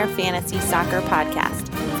RotoWire Fantasy Soccer Podcast.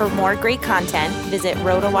 For more great content, visit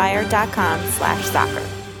rotowire.com/soccer.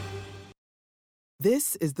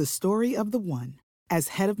 This is the story of the one. As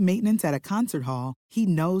head of maintenance at a concert hall, he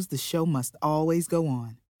knows the show must always go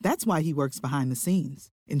on. That's why he works behind the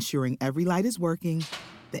scenes, ensuring every light is working,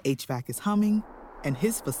 the HVAC is humming, and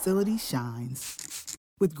his facility shines.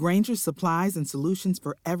 With Grainger's supplies and solutions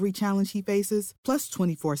for every challenge he faces, plus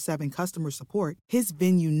 24/7 customer support, his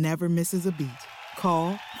venue never misses a beat.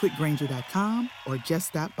 Call quickgrainger.com or just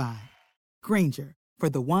stop by. Grainger, for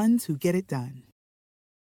the ones who get it done.